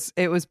 But it was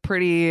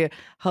pretty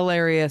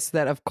hilarious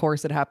that of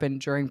course it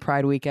happened during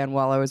Pride weekend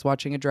while I was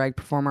watching a drag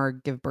performer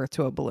give birth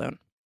to a balloon.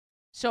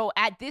 So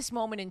at this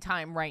moment in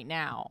time right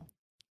now,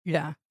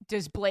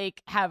 does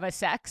Blake have a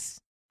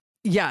sex?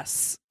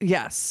 Yes.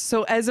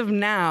 So as of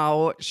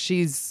now,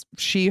 she's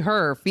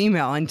her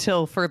female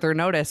until further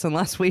notice,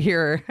 unless we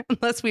hear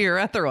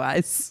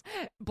otherwise.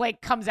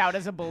 Blake comes out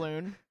as a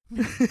balloon.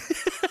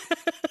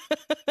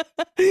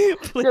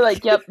 You're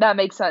like, yep, that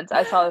makes sense.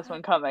 I saw this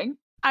one coming.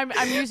 I'm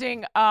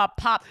using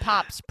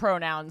pops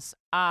pronouns.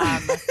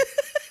 I'm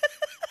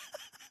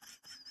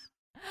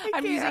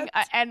using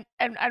and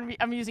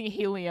I'm using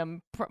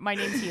helium. My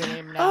name's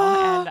Helium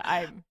now, and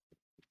I'm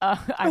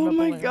oh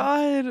my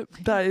God.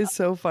 That is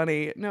so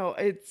funny. No,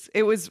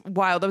 it was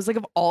wild. I was like,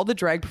 of all the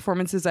drag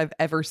performances I've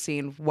ever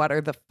seen, what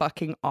are the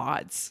fucking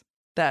odds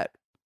that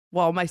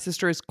while my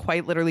sister is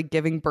quite literally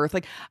giving birth,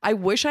 I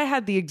wish I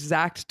had the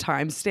exact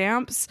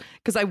timestamps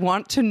because I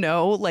want to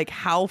know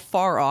how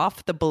far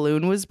off the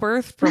balloon was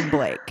birthed from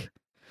Blake.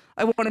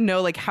 I want to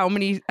know how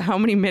many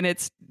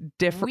minutes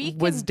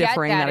was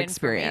differing that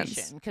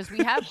experience because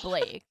we have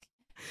Blake.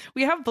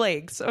 We have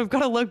Blake, so I've got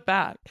to look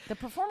back. The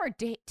performer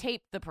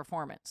taped the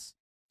performance,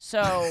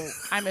 so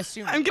I'm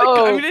assuming. I'm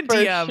gonna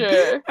DM.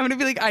 Sure. I'm gonna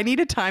be like, I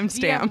need a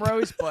timestamp. DM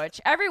Rose Butch.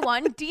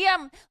 Everyone,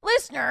 DM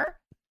listener,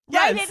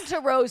 write into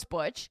Rose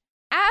Butch.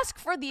 Ask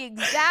for the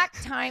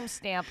exact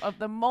timestamp of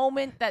the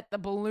moment that the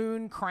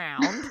balloon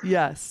crowned.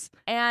 Yes.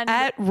 And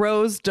at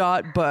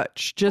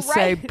rose.butch. Just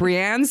say,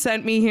 Brienne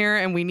sent me here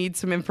and we need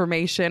some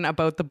information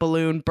about the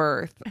balloon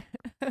birth.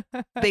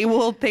 They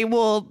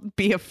will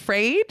be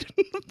afraid,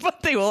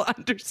 but they will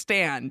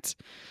understand.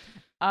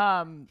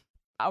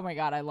 Oh my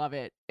God, I love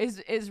it.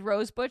 Is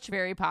Rose Butch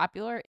very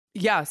popular?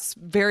 Yes,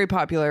 very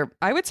popular.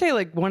 I would say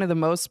one of the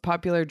most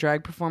popular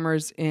drag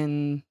performers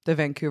in the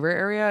Vancouver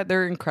area.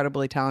 They're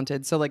incredibly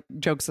talented. So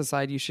jokes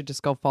aside, you should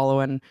just go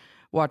follow and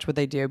watch what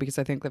they do because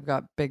I think they've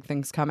got big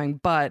things coming.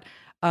 But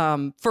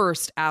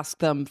first, ask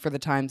them for the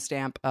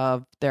timestamp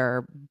of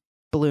their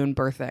balloon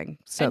birthing.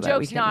 So and that jokes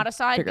we can not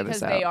aside,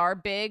 because they out. Are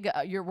big,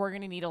 we're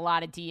going to need a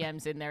lot of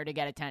DMs in there to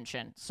get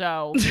attention.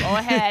 So go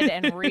ahead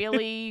and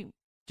really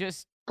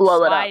just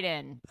slide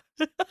in.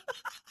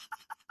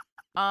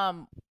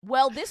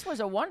 Well, this was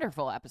a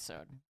wonderful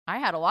episode. I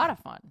had a lot of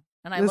fun,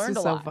 and I learned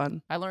a lot.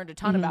 Fun. I learned a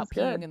ton about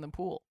peeing in the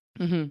pool.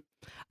 Mm-hmm.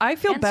 I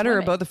feel better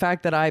about the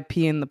fact that I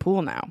pee in the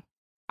pool now.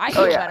 I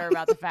feel better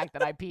about the fact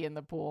that I pee in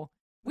the pool.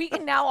 We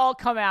can now all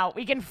come out.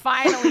 We can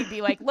finally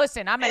be like,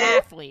 listen, I'm an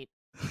athlete.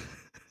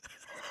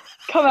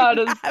 Come out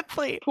as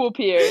pool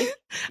peers.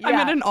 Yeah. I'm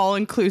at an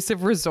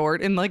all-inclusive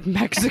resort in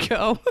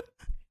Mexico.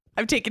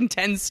 I've taken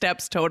 10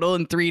 steps total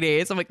in 3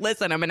 days. I'm like,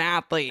 listen, I'm an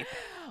athlete.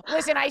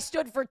 Listen, I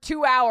stood for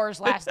 2 hours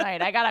last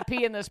night. I gotta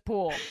pee in this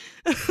pool.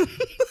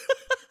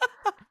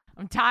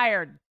 I'm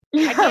tired.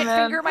 I can't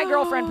finger my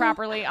girlfriend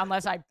properly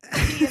unless I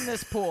pee in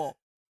this pool.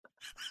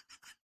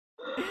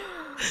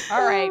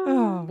 All right.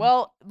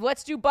 Well,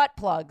 let's do butt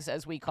plugs,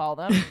 as we call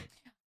them.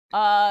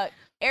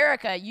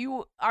 Erica,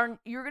 you're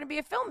going to be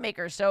a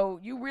filmmaker, so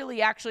you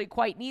really actually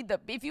quite need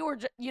if you were,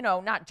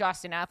 not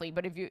just an athlete,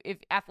 but if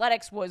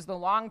athletics was the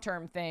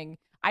long-term thing,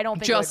 I don't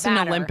think just it would an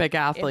matter. Olympic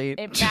athlete.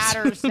 It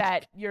matters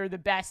that you're the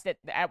best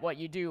at what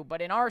you do.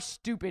 But in our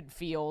stupid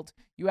field,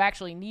 you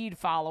actually need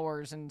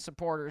followers and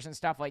supporters and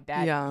stuff like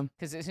that. Yeah.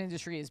 Because this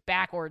industry is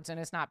backwards and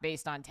it's not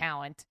based on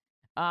talent.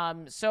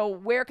 So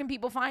where can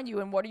people find you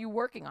and what are you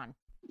working on?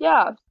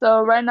 Yeah.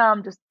 So right now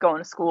I'm just going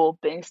to school,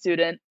 being a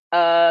student,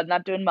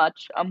 not doing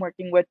much. I'm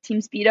working with Team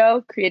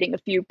Speedo, creating a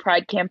few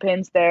pride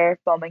campaigns there,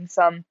 filming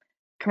some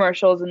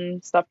commercials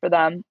and stuff for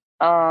them.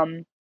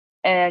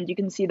 And you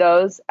can see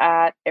those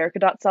at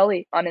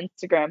erica.sully on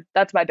Instagram.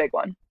 That's my big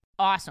one.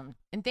 Awesome.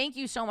 And thank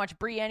you so much.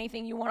 Bree,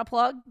 anything you want to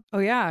plug? Oh,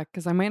 yeah,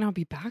 because I might not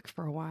be back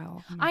for a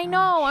while. Oh I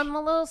know. I'm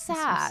a little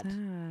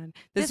sad.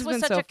 This was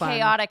such a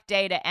chaotic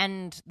day to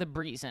end the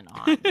Breezin'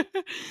 on.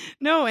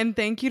 No, and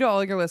thank you to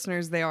all your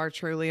listeners. They are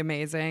truly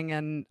amazing.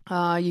 And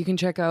you can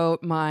check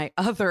out my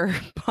other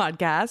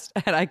podcast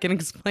at I Can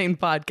Explain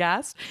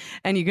Podcast.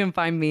 And you can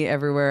find me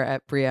everywhere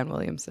at Breanne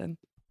Williamson.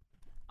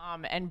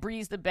 And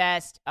Bree's the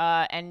best.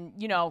 And,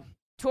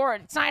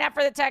 sign up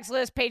for the text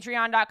list,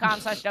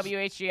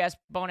 patreon.com/WHGS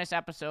bonus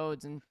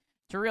episodes. And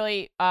to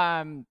really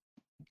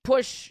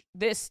push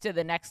this to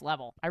the next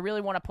level. I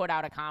really want to put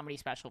out a comedy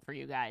special for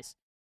you guys.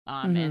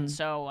 And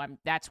so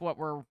that's what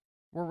we're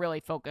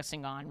really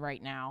focusing on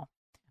right now.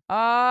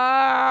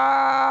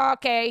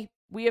 Okay.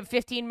 We have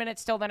 15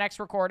 minutes till the next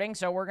recording,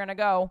 so we're going to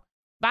go.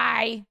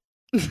 Bye.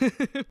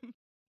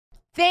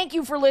 Thank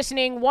you for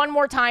listening. One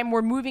more time,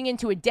 we're moving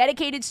into a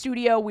dedicated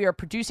studio. We are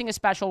producing a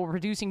special. We're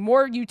producing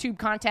more YouTube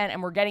content,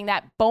 and we're getting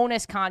that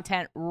bonus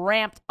content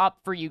ramped up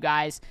for you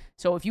guys.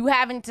 So if you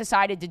haven't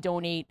decided to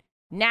donate,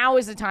 now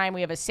is the time. We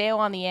have a sale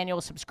on the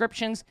annual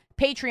subscriptions,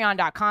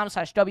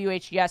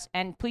 patreon.com/WHGS,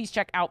 and please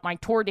check out my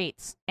tour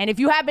dates. And if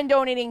you have been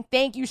donating,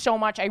 thank you so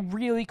much. I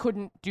really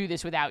couldn't do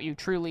this without you.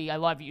 Truly, I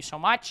love you so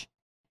much.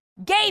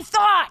 Gay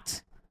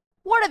thought!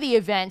 What are the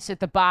events at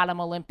the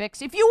bottom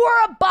Olympics? If you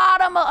were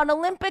an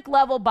Olympic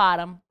level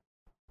bottom,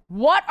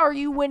 what are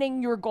you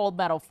winning your gold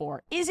medal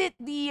for? Is it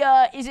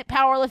is it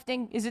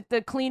powerlifting? Is it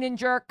the clean and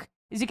jerk?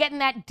 Is it getting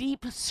that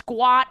deep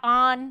squat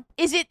on?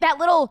 Is it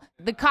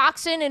the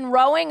coxswain and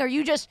rowing? Are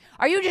you just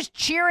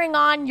cheering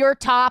on your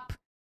top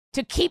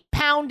to keep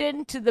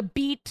pounding to the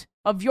beat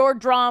of your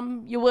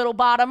drum, you little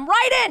bottom?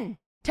 Right in!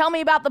 Tell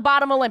me about the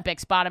bottom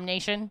Olympics, Bottom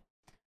Nation.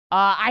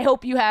 I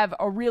hope you have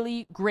a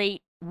really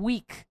great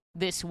week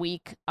this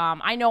week.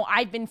 I know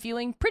I've been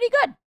feeling pretty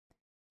good.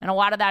 And a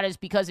lot of that is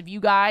because of you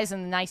guys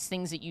and the nice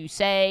things that you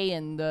say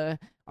and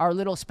our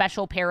little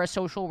special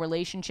parasocial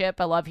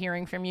relationship. I love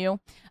hearing from you.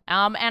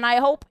 And I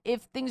hope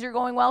if things are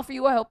going well for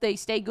you, I hope they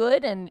stay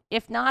good. And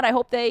if not, I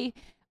hope they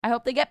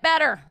get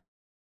better.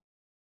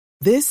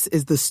 This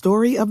is the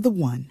story of the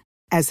one.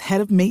 As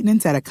head of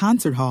maintenance at a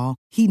concert hall,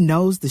 he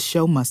knows the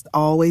show must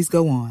always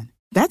go on.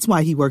 That's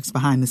why he works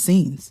behind the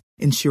scenes,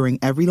 ensuring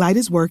every light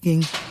is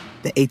working,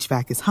 the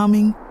HVAC is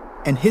humming,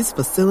 and his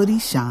facility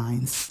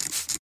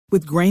shines.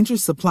 With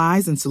Grainger's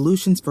supplies and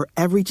solutions for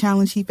every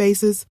challenge he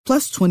faces,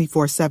 plus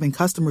 24/7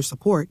 customer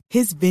support,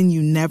 his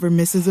venue never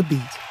misses a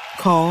beat.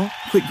 Call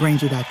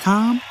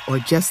quickgrainger.com or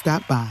just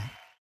stop by.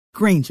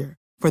 Grainger,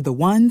 for the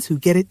ones who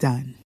get it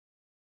done.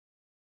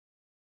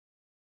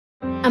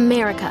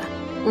 America.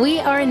 We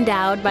are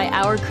endowed by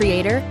our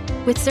Creator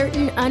with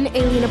certain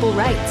unalienable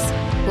rights: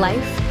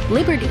 life,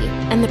 liberty,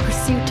 and the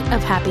pursuit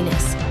of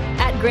happiness.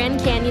 At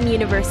Grand Canyon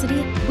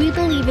University, we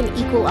believe in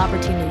equal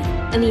opportunity,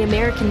 and the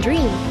American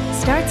dream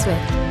starts with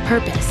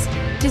purpose.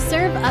 To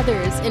serve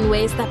others in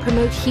ways that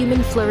promote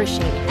human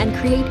flourishing and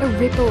create a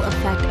ripple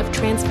effect of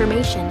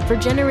transformation for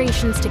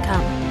generations to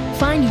come.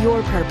 Find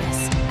your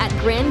purpose at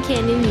Grand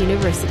Canyon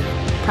University.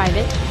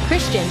 Private,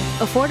 Christian,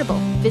 affordable.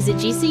 Visit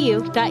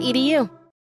gcu.edu.